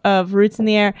of Roots in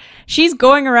the Air. She's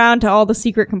going around to all the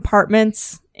secret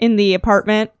compartments in the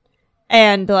apartment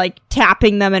and like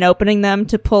tapping them and opening them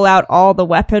to pull out all the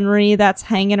weaponry that's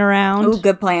hanging around. Ooh,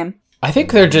 good plan. I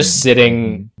think they're just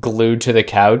sitting glued to the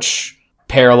couch,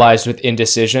 paralyzed with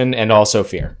indecision and also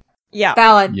fear. Yeah.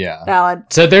 Valid. Yeah. Valid.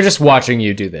 So they're just watching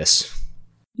you do this.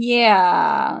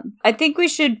 Yeah. I think we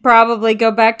should probably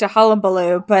go back to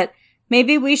Hullabaloo, but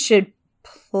maybe we should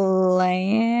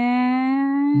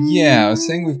plan. Yeah, I was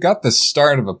saying we've got the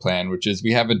start of a plan, which is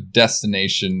we have a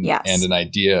destination Yes. and an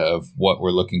idea of what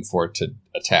we're looking for to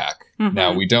attack. Mhm.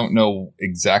 Now, we don't know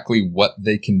exactly what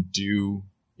they can do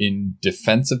in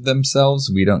defense of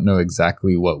themselves. We don't know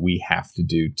exactly what we have to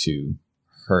do to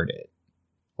hurt it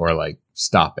or like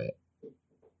stop it.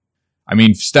 I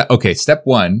mean, step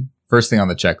one, first thing on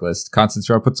the checklist, Constance,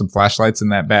 Rowe, put some flashlights in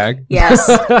that bag. Yes.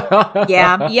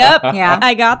 Yeah. Yep. Yeah.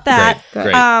 I got that. Great,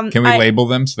 great. Can we label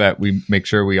them so that we make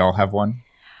sure we all have one?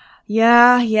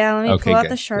 Yeah. Let me pull out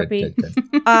good, the Sharpie.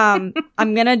 good.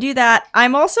 I'm gonna do that.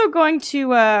 I'm also going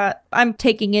to I'm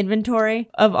taking inventory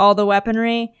of all the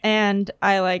weaponry, and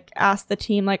I like asked the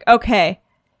team like, okay,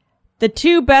 the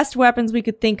 2 best weapons we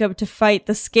could think of to fight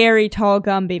the scary tall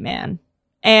Gumby man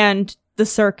and the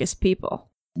circus people.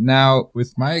 Now,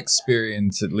 with my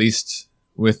experience, at least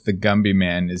with the Gumby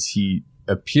Man, is he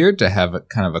appeared to have a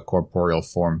kind of a corporeal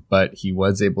form, but he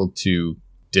was able to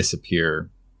disappear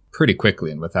pretty quickly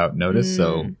and without notice.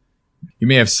 So he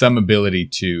may have some ability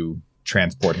to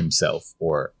transport himself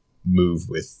or move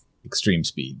with extreme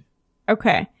speed.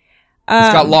 Okay.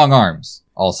 He's got long arms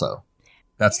also.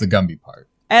 That's the Gumby part.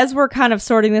 As we're kind of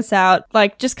sorting this out,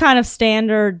 like just kind of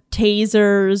standard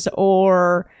tasers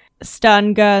or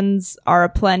stun guns are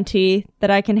aplenty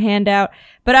that I can hand out,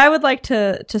 but I would like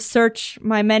to search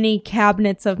my many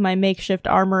cabinets of my makeshift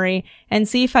armory and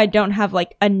see if I don't have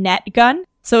like a net gun.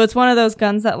 So it's one of those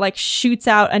guns that like shoots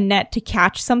out a net to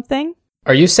catch something.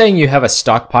 Are you saying you have a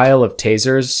stockpile of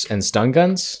tasers and stun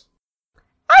guns?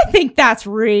 I think that's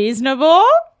reasonable.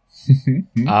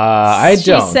 I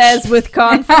don't. She says with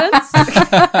confidence.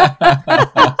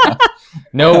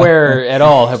 Nowhere at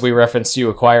all have we referenced you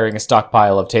acquiring a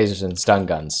stockpile of tasers and stun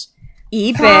guns.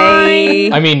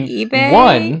 eBay. I mean, eBay?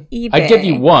 one. eBay. I'd give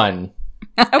you one.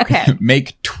 Okay.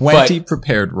 Make 20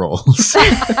 prepared rolls.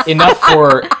 Enough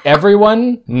for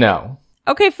everyone? No.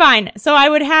 Okay, fine. So I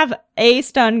would have a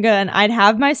stun gun, I'd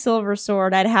have my silver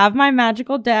sword, I'd have my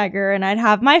magical dagger, and I'd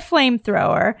have my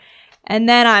flamethrower. And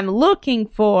then I'm looking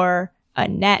for a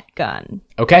net gun.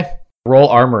 Okay. Roll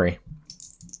armory.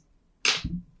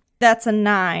 That's a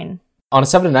 9. On a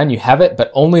 7 to 9, you have it,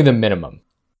 but only the minimum.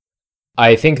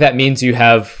 I think that means you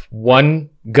have one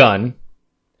gun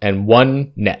and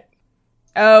one net.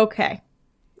 Okay.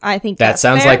 I think That that's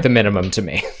sounds fair. like the minimum to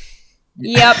me.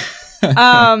 Yep.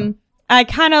 I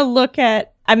kind of look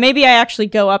at, maybe I actually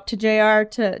go up to JR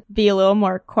to be a little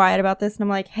more quiet about this. And I'm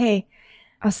like, hey,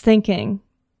 I was thinking,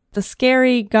 the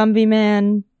scary Gumby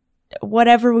man,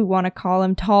 whatever we want to call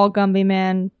him, tall Gumby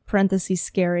man, parentheses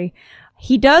scary,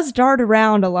 he does dart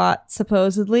around a lot,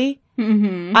 supposedly.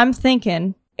 Mm-hmm. I'm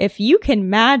thinking, if you can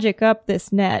magic up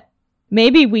this net,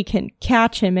 maybe we can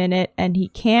catch him in it and he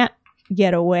can't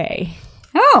get away.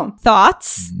 Oh.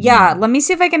 Thoughts? Yeah, let me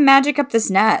see if I can magic up this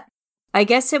net. I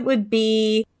guess it would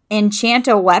be enchant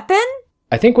a weapon?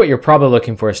 I think what you're probably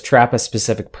looking for is trap a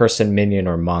specific person, minion,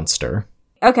 or monster.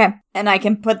 Okay, and I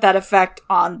can put that effect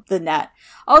on the net.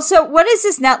 Also, what does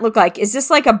this net look like? Is this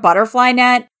like a butterfly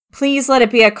net? Please let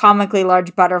it be a comically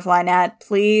large butterfly net.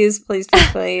 Please, please, please,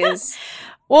 please.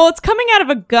 Well, it's coming out of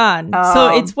a gun. So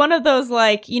Oh. it's one of those,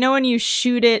 like, you know when you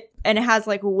shoot it and it has,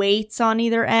 like, weights on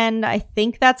either end? I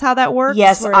think that's how that works.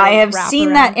 Yes, where I they have wrap seen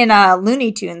around. that in a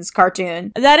Looney Tunes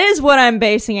cartoon. That is what I'm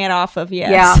basing it off of,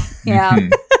 yes. Yeah, yeah.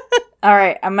 All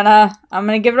right, I'm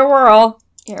gonna give it a whirl.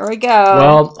 Here we go.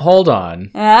 Well, hold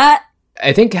on. Ah,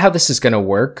 I think how this is going to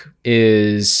work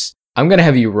is I'm going to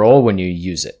have you roll when you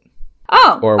use it,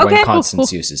 oh, or okay. when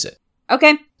Constance uses it.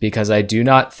 Okay. Because I do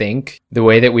not think the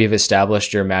way that we've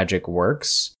established your magic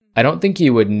works, I don't think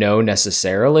you would know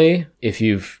necessarily if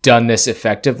you've done this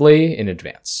effectively in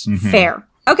advance. Mhm. Fair.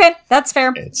 Okay, that's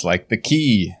fair. It's like the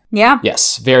key. Yeah.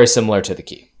 Yes, very similar to the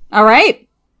key. All right.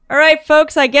 All right,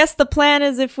 folks, I guess the plan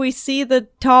is if we see the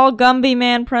tall Gumby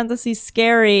man, parentheses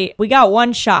scary, we got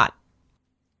one shot.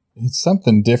 It's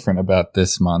something different about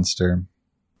this monster.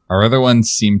 Our other ones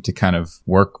seem to kind of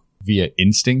work via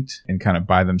instinct and kind of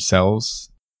by themselves.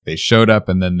 They showed up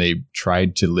and then they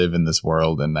tried to live in this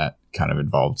world, and that kind of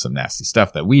involved some nasty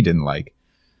stuff that we didn't like.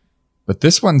 But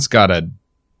this one's got a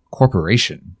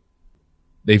corporation.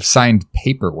 They've signed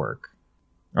paperwork.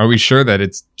 Are we sure that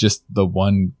it's just the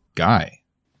one guy?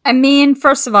 I mean,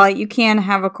 first of all, you can't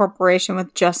have a corporation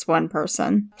with just one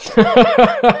person.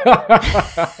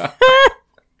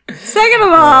 Second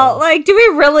of all, like, do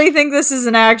we really think this is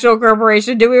an actual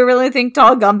corporation? Do we really think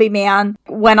Tall Gumby Man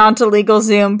went onto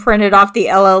LegalZoom, printed off the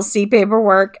LLC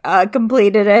paperwork,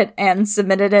 completed it, and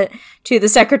submitted it to the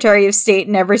Secretary of State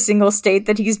in every single state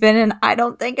that he's been in? I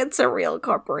don't think it's a real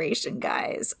corporation,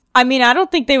 guys. I mean, I don't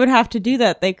think they would have to do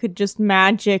that. They could just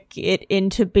magic it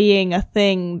into being a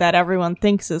thing that everyone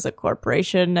thinks is a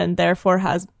corporation and therefore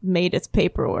has made its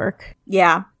paperwork.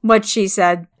 Yeah, what she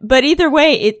said. But either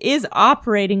way, it is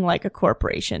operating like a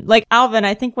corporation. Like, Alvin,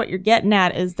 I think what you're getting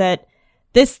at is that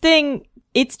this thing,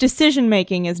 its decision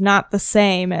making is not the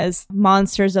same as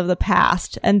monsters of the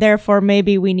past, and therefore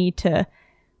maybe we need to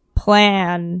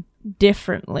plan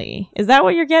differently. Is that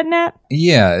what you're getting at?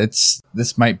 Yeah,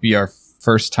 this might be our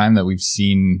first time that we've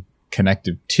seen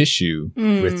connective tissue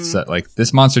with like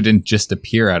this monster didn't just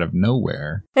appear out of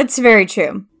nowhere. That's very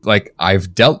true. Like,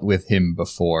 I've dealt with him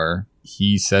before.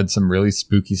 He said some really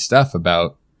spooky stuff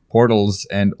about portals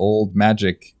and old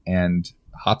magic and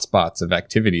hotspots of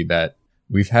activity that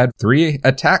we've had 3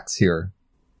 attacks here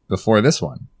before this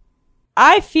one.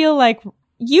 I feel like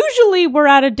usually we're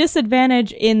at a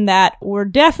disadvantage in that we're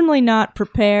definitely not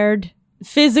prepared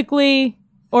physically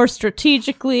or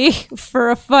strategically for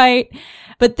a fight.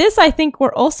 But this, I think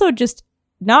we're also just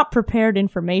not prepared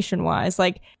information-wise.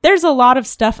 Like, there's a lot of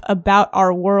stuff about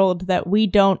our world that we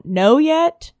don't know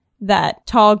yet, that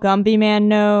Tall Gumby Man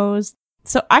knows.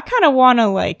 So I kind of want to,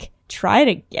 like, try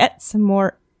to get some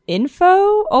more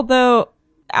info. Although,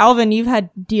 Alvin, you've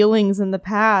had dealings in the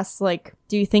past. Like,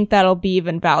 do you think that'll be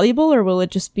even valuable, or will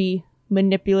it just be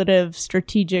manipulative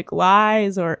strategic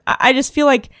lies, or I just feel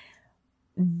like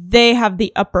they have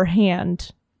the upper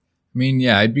hand. I mean,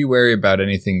 yeah, I'd be wary about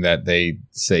anything that they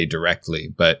say directly,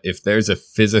 but if there's a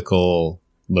physical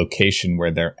location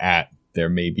where they're at, there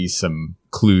may be some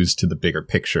clues to the bigger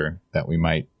picture that we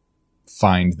might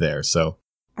find there. So,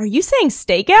 are you saying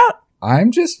stakeout?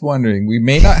 I'm just wondering, we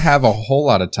may not have a whole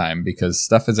lot of time because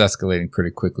stuff is escalating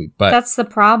pretty quickly, but That's the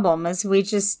problem, is we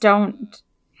just don't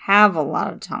have a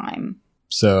lot of time.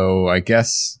 So I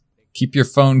guess keep your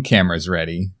phone cameras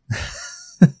ready.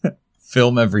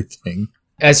 Film everything.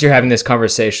 As you're having this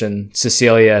conversation,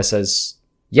 Cecilia says,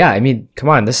 yeah, I mean, come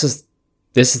on, this is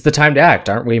the time to act.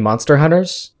 Aren't we monster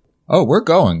hunters? Oh, we're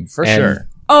going, for And sure.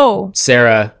 Oh,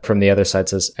 Sarah from the other side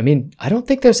says, I mean, I don't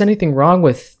think there's anything wrong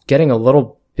with getting a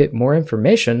little bit more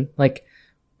information. Like,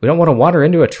 we don't want to wander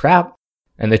into a trap.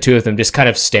 And the two of them just kind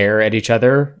of stare at each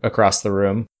other across the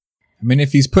room. I mean,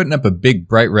 if he's putting up a big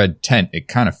bright red tent, it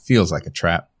kind of feels like a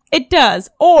trap. it does.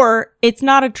 Or it's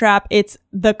not a trap. It's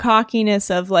the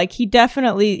cockiness of like,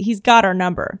 he's got our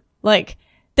number. Like,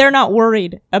 they're not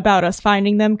worried about us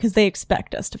finding them because they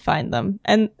expect us to find them.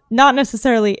 And not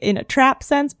necessarily in a trap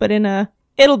sense, but in a,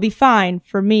 it'll be fine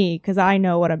for me because I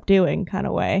know what I'm doing kind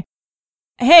of way.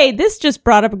 Hey, this just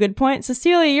brought up a good point.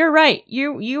 Cecilia, you're right.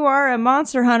 You are a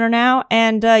monster hunter now,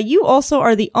 and you also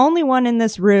are the only one in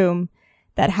this room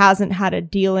that hasn't had a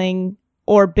dealing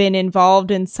or been involved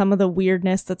in some of the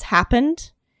weirdness that's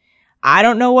happened. I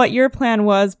don't know what your plan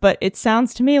was, but it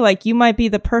sounds to me like you might be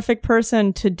the perfect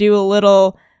person to do a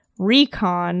little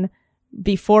recon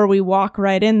before we walk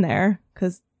right in there,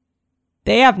 because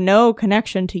they have no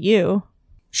connection to you.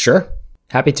 Sure.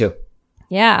 Happy to.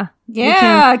 Yeah.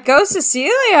 Yeah, go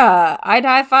Cecilia. I'd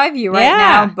high five you right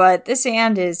now, but this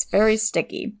hand is very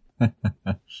sticky.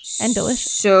 And delicious.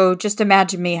 So just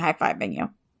imagine me high fiving you.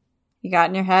 You got it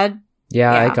in your head?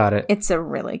 Yeah, I got it. It's a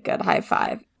really good high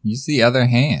five. Use the other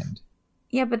hand.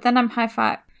 Yeah, but then I'm high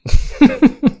five.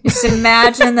 Just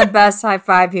imagine the best high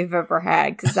five you've ever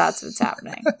had, because that's what's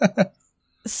happening.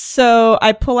 So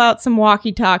I pull out some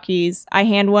walkie-talkies. I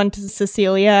hand one to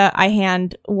Cecilia. I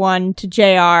hand one to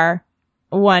JR,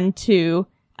 one to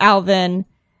Alvin,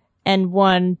 and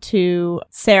one to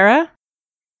Sarah.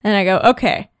 And I go,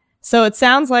 okay. So it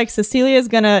sounds like Cecilia's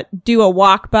gonna do a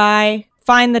walk by,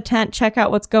 find the tent, check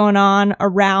out what's going on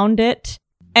around it.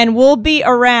 And we'll be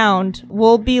around.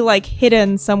 We'll be like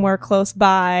hidden somewhere close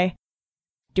by.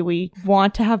 Do we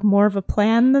want to have more of a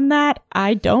plan than that?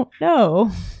 I don't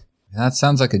know. That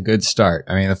sounds like a good start.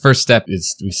 I mean, the first step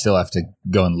is we still have to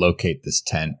go and locate this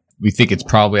tent. We think it's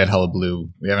probably at Hullabaloo.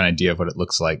 We have an idea of what it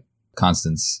looks like.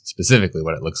 Constance, specifically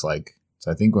what it looks like.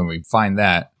 So I think when we find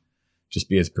that, just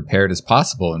be as prepared as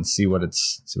possible and see what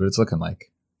it's looking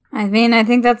like. I mean, I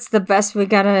think that's the best. We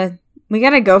gotta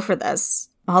go for this.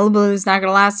 Hullabaloo's not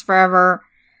gonna last forever.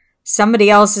 Somebody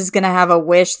else is gonna have a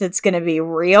wish that's gonna be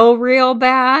real, real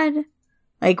bad.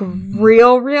 Like,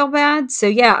 real bad. So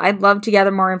yeah, I'd love to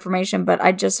gather more information, but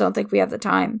I just don't think we have the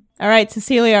time. All right,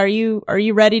 Cecilia, are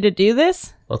you ready to do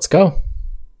this? Let's go.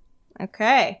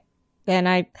 Okay. Then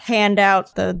I hand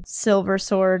out the silver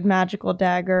sword, magical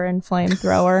dagger, and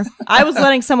flamethrower. I was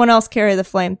letting someone else carry the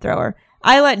flamethrower.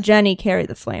 I let Jenny carry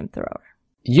the flamethrower.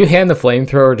 You hand the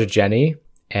flamethrower to Jenny,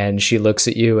 and she looks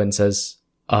at you and says,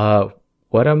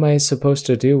 what am I supposed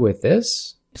to do with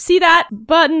this? See that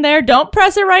button there? Don't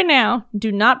press it right now.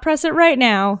 Do not press it right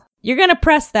now. You're going to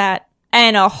press that,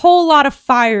 and a whole lot of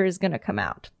fire is going to come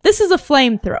out. This is a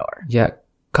flamethrower. Yeah,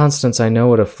 Constance, I know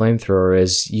what a flamethrower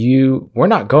is. We're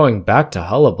not going back to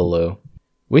Hullabaloo.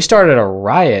 We started a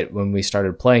riot when we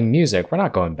started playing music. We're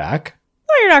not going back.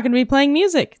 No, you're not going to be playing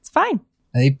music. It's fine.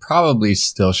 They probably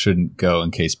still shouldn't go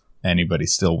in case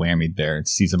anybody's still whammied there and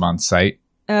sees them on site.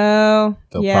 Oh,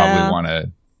 They'll yeah. probably want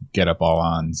to get up all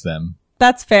on them.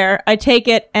 That's fair. I take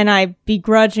it and I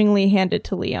begrudgingly hand it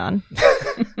to Leon.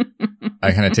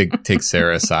 I kind of take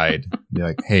Sarah aside and be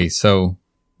like, hey, so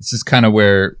this is kind of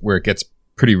where it gets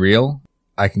pretty real.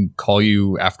 I can call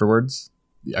you afterwards.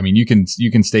 I mean, you can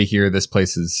stay here. This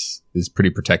place is pretty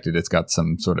protected. It's got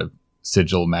some sort of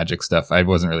sigil magic stuff. I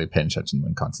wasn't really paying attention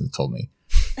when Constance told me.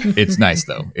 It's nice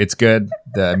though. It's good.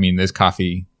 I mean, there's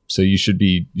coffee. So you should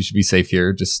be safe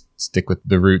here. Just stick with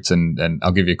the roots, and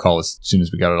I'll give you a call as soon as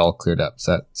we got it all cleared up. Does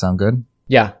that sound good?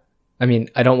 Yeah. I mean,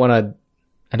 I don't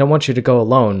want you to go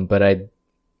alone, but I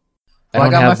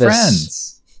don't got have my this.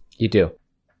 Friends. You do.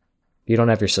 You don't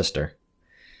have your sister.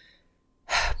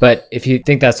 But if you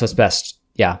think that's what's best,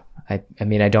 yeah. I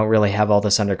mean, I don't really have all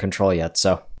this under control yet,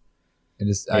 so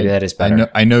maybe that is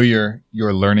better. I know you're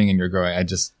learning and you're growing.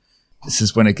 This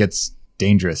is when it gets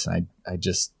dangerous.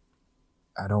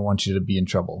 I don't want you to be in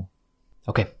trouble.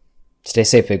 Okay. Stay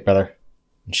safe, big brother.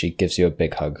 And she gives you a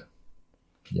big hug.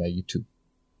 Yeah, you too.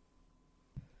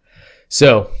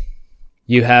 So,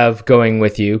 you have going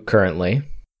with you currently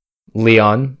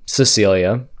Leon,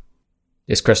 Cecilia.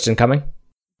 Is Kristen coming?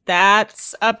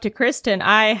 That's up to Kristen.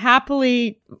 I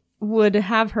happily would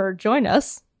have her join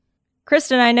us.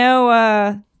 Kristen, I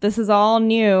know this is all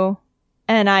new,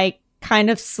 and I kind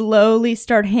of slowly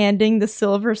start handing the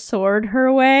silver sword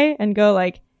her way and go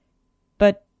like,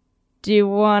 but do you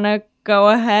want to go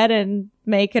ahead and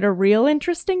make it a real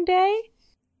interesting day?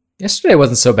 Yesterday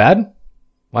wasn't so bad.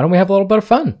 Why don't we have a little bit of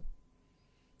fun?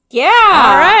 Yeah.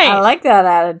 All right. I like that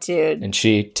attitude. And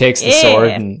she takes the sword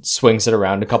and swings it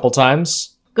around a couple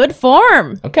times. Good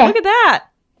form. Okay. Look at that.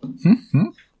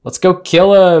 Let's go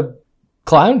kill a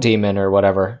clown demon or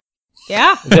whatever.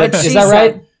 Yeah. Is that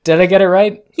right? Did I get it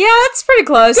right? Yeah, that's pretty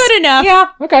close. Good enough. Yeah.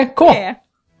 Okay, cool. Yeah.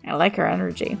 I like her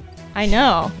energy. I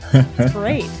know. It's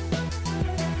great.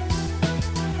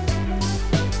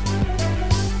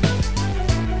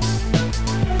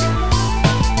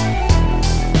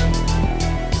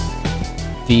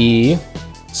 The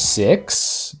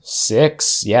six,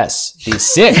 yes, the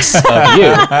 6 of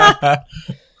you.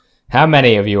 How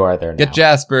many of you are there now? Get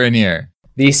Jasper in here.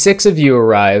 The 6 of you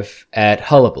arrive at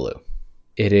Hullabaloo.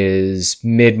 It is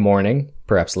mid-morning,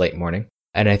 perhaps late morning,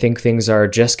 and I think things are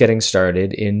just getting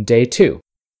started in day 2.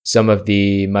 Some of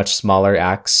the much smaller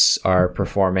acts are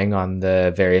performing on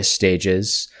the various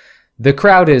stages. The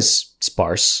crowd is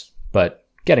sparse, but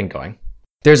getting going.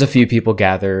 There's a few people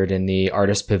gathered in the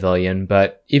artist pavilion,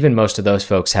 but even most of those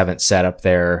folks haven't set up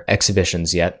their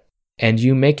exhibitions yet. And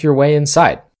you make your way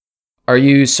inside. Are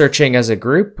you searching as a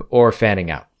group or fanning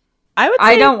out? I would say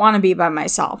I don't want to be by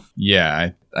myself.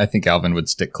 Yeah, I think Alvin would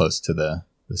stick close to the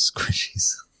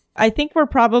squishies. I think we're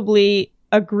probably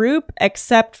a group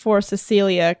except for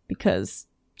Cecilia because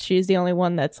she's the only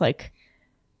one that's like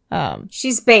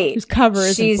She's bait. whose cover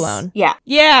isn't blown. Yeah.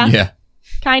 Yeah. Yeah,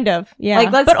 Kind of. Yeah.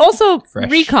 Like, let's- but also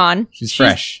Fresh. recon. she's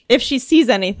fresh. If she sees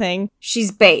anything.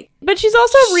 She's bait. But she's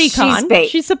also recon. She's bait.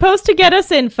 She's supposed to get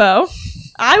us info.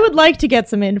 I would like to get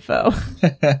some info.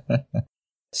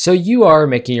 So you are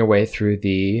making your way through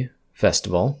the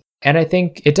festival, and I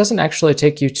think it doesn't actually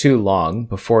take you too long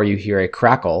before you hear a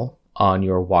crackle on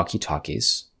your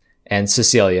walkie-talkies. And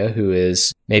Cecilia, who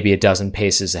is maybe a dozen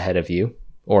paces ahead of you,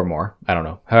 or more, I don't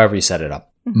know, however you set it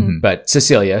up. Mhm. But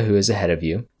Cecilia, who is ahead of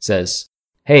you, says,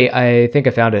 "Hey, I think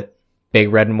I found it. Big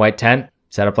red and white tent,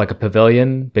 set up like a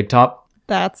pavilion, big top.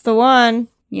 That's the one.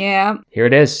 Yeah. Here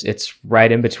it is. It's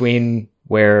right in between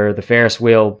where the Ferris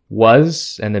wheel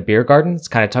was and the beer garden. It's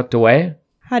kind of tucked away."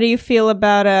 How do you feel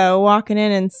about walking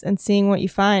in and seeing what you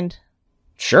find?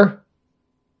 "Sure.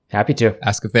 Happy to."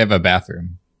 Ask if they have a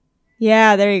bathroom.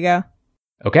 Yeah, there you go.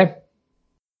 "Okay."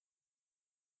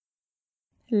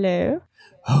 Hello?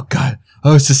 Oh God!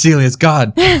 Oh, Cecilia's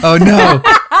gone! Oh no!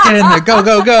 Get in there! Go!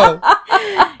 Go! Go!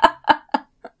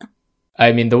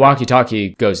 I mean, the walkie-talkie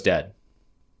goes dead.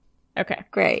 Okay.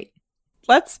 Great.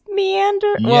 Let's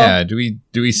meander. Yeah. Do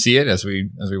we see it as we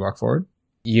walk forward?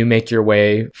 You make your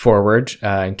way forward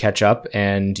and catch up,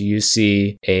 and you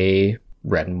see a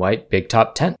red and white big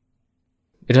top tent.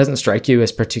 It doesn't strike you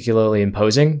as particularly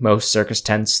imposing. Most circus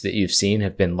tents that you've seen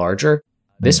have been larger.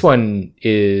 This one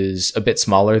is a bit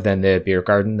smaller than the beer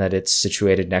garden that it's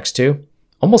situated next to.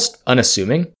 Almost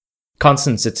unassuming.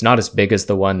 Constance, it's not as big as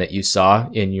the one that you saw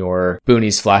in your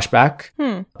Boonies flashback,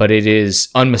 but it is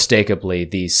unmistakably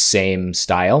the same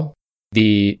style.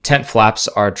 The tent flaps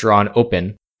are drawn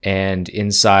open, and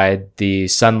inside the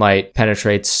sunlight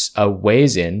penetrates a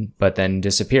ways in, but then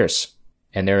disappears.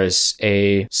 And there is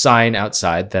a sign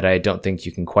outside that I don't think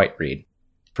you can quite read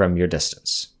from your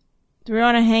distance. Do we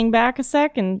want to hang back a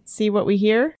sec and see what we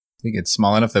hear? I think it's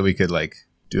small enough that we could like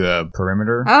do a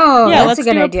perimeter. Oh, yeah, that's let's a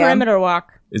good do idea. a perimeter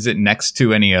walk. Is it next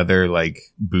to any other like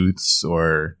booths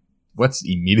or what's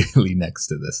immediately next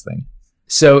to this thing?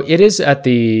 So it is at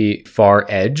the far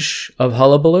edge of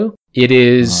Hullabaloo. It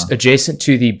is adjacent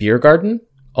to the beer garden,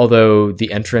 although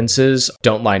the entrances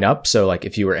don't line up. So like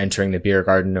if you were entering the beer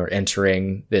garden or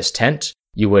entering this tent,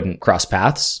 you wouldn't cross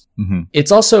paths. Mm-hmm.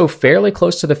 It's also fairly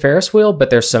close to the Ferris wheel, but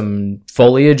there's some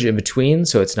foliage in between,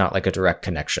 so it's not like a direct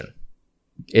connection.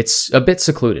 It's a bit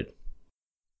secluded.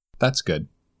 That's good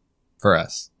for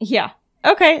us. Yeah.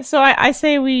 Okay, so I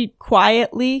say we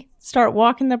quietly start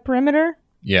walking the perimeter.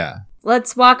 Yeah.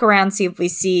 Let's walk around, see if we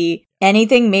see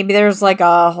anything. Maybe there's like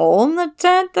a hole in the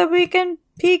tent that we can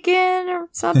peek in or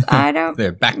something. I don't.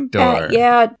 Their back door.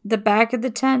 Yeah, the back of the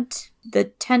tent. The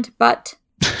tent butt.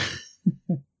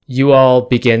 You all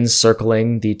begin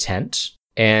circling the tent,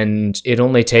 and it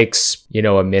only takes,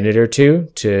 a minute or two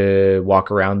to walk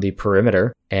around the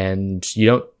perimeter, and you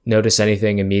don't notice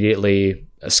anything immediately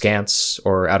askance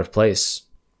or out of place.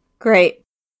 Great.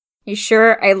 You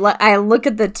sure? I look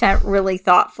at the tent really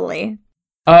thoughtfully.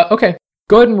 Okay.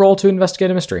 Go ahead and roll to investigate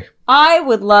a mystery. I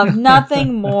would love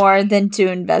nothing more than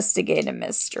to investigate a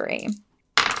mystery.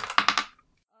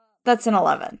 That's an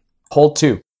 11. Hold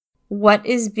 2. What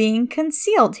is being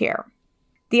concealed here?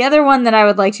 The other one that I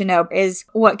would like to know is,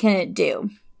 what can it do?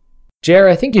 JR,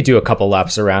 I think you do a couple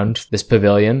laps around this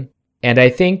pavilion, and I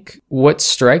think what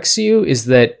strikes you is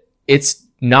that it's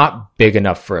not big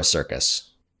enough for a circus.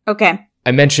 Okay.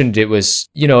 I mentioned it was,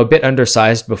 a bit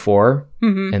undersized before,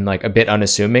 and like a bit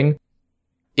unassuming.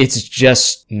 It's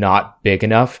just not big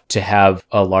enough to have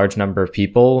a large number of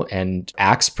people and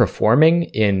acts performing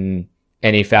in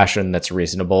any fashion that's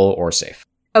reasonable or safe.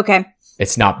 Okay.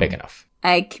 It's not big enough.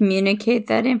 I communicate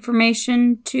that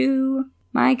information to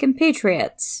my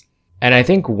compatriots. And I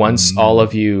think once all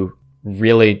of you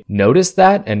really notice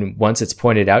that, and once it's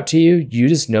pointed out to you, you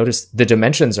just notice the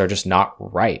dimensions are just not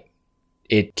right.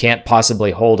 It can't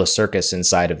possibly hold a circus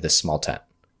inside of this small tent.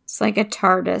 It's like a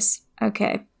TARDIS.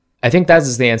 Okay. I think that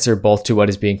is the answer both to what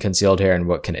is being concealed here and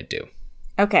what can it do.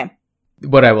 Okay.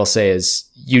 What I will say is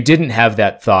you didn't have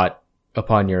that thought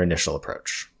upon your initial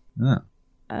approach.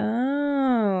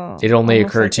 Oh. It only Almost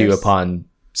occurred like to you there's- upon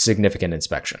significant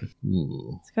inspection.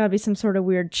 Ooh, It's gotta be some sort of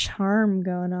weird charm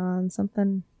going on.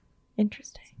 Something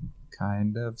interesting.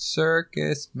 kind of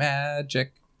circus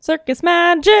magic. Circus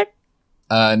magic!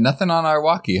 Nothing on our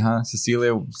walkie, huh?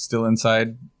 Cecilia still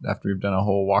inside after we've done a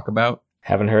whole walkabout?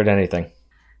 Haven't heard anything.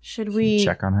 Should we...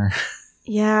 Check on her.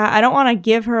 Yeah, I don't want to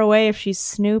give her away if she's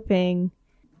snooping.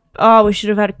 Oh, we should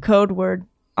have had a code word.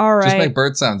 All right. Just make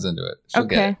bird sounds into it. She'll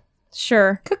get Okay. it.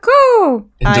 Sure. Cuckoo!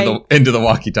 Into the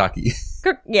walkie-talkie.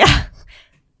 Yeah.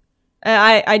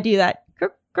 I do that.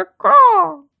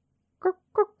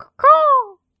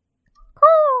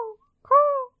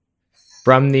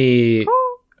 From the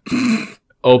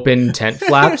open tent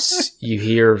flaps, you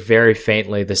hear very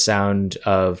faintly the sound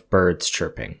of birds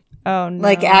chirping. Oh, no.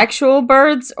 Like actual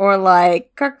birds or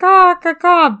like caw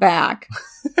caw back?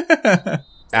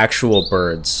 Actual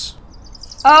birds.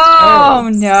 Oh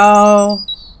no.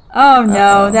 Oh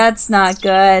no, that's not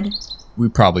good. We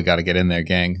probably got to get in there,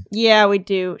 gang. Yeah, we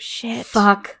do. Shit.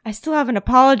 Fuck. I still haven't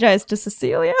apologized to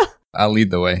Cecilia. I'll lead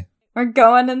the way. We're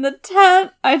going in the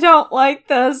tent. I don't like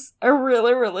this. I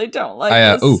really, really don't like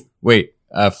this. Oh, wait.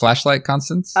 Flashlight,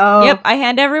 Constance? Oh. Yep, I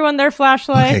hand everyone their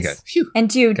flashlights. Okay, good. Phew. And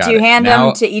do Got you it. hand Now-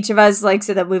 them to each of us, like,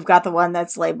 so that we've got the one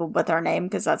that's labeled with our name?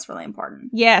 Because that's really important.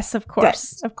 Yes, of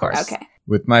course. Of course. Okay.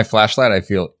 With my flashlight, I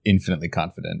feel infinitely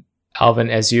confident. Alvin,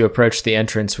 as you approach the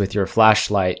entrance with your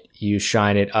flashlight, you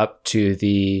shine it up to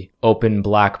the open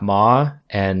black maw,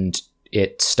 and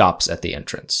it stops at the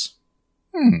entrance.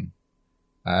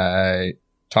 I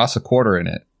toss a quarter in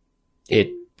it. It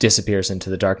disappears into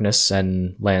the darkness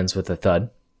and lands with a thud.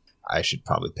 I should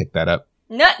probably pick that up.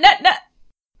 Nut.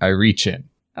 I reach in.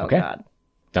 Oh, Okay. God.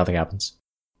 Nothing happens.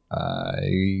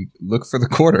 I look for the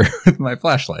quarter with my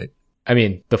flashlight. I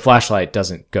mean, the flashlight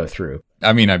doesn't go through.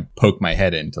 I mean, I poke my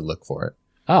head in to look for it.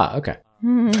 Ah, okay.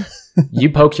 Hmm.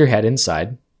 You poke your head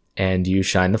inside, and you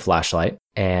shine the flashlight,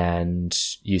 and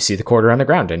you see the quarter on the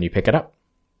ground, and you pick it up.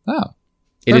 Oh.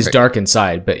 It is Perfect. dark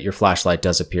inside, but your flashlight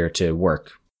does appear to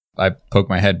work. I poke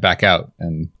my head back out,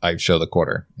 and I show the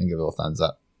quarter and give a little thumbs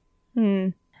up.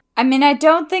 I mean, I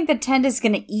don't think the tent is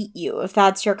going to eat you, if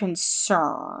that's your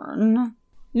concern.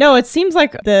 No, it seems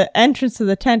like the entrance to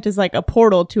the tent is like a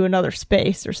portal to another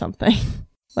space or something.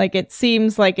 Like, it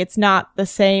seems like it's not the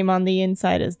same on the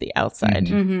inside as the outside.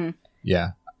 Mhm. Mm-hmm. Yeah.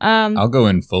 Um, I'll go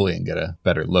in fully and get a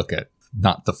better look at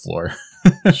not the floor.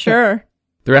 sure.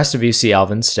 The rest of you see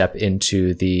Alvin step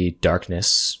into the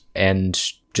darkness and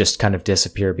just kind of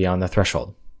disappear beyond the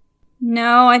threshold.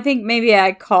 No, I think maybe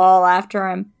I'd call after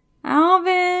him.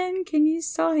 Alvin, can you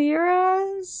still hear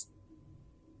us?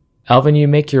 Alvin, you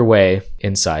make your way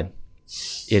inside.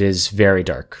 It is very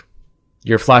dark.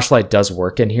 Your flashlight does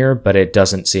work in here, but it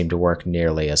doesn't seem to work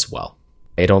nearly as well.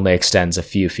 It only extends a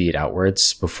few feet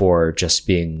outwards before just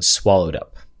being swallowed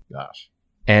up. Gosh.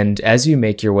 And as you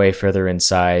make your way further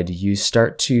inside, you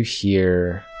start to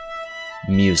hear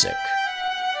music.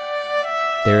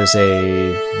 There's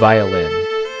a violin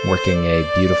working a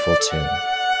beautiful tune,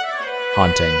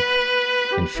 haunting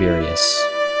and furious.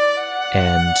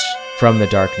 And from the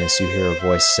darkness, you hear a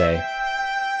voice say,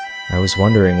 "I was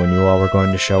wondering when you all were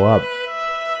going to show up."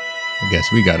 I guess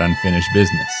we got unfinished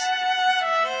business.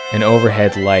 An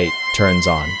overhead light turns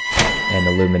on and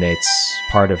illuminates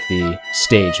part of the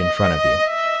stage in front of you.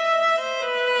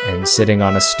 And sitting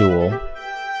on a stool,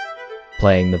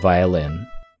 playing the violin,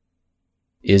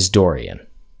 is Dorian.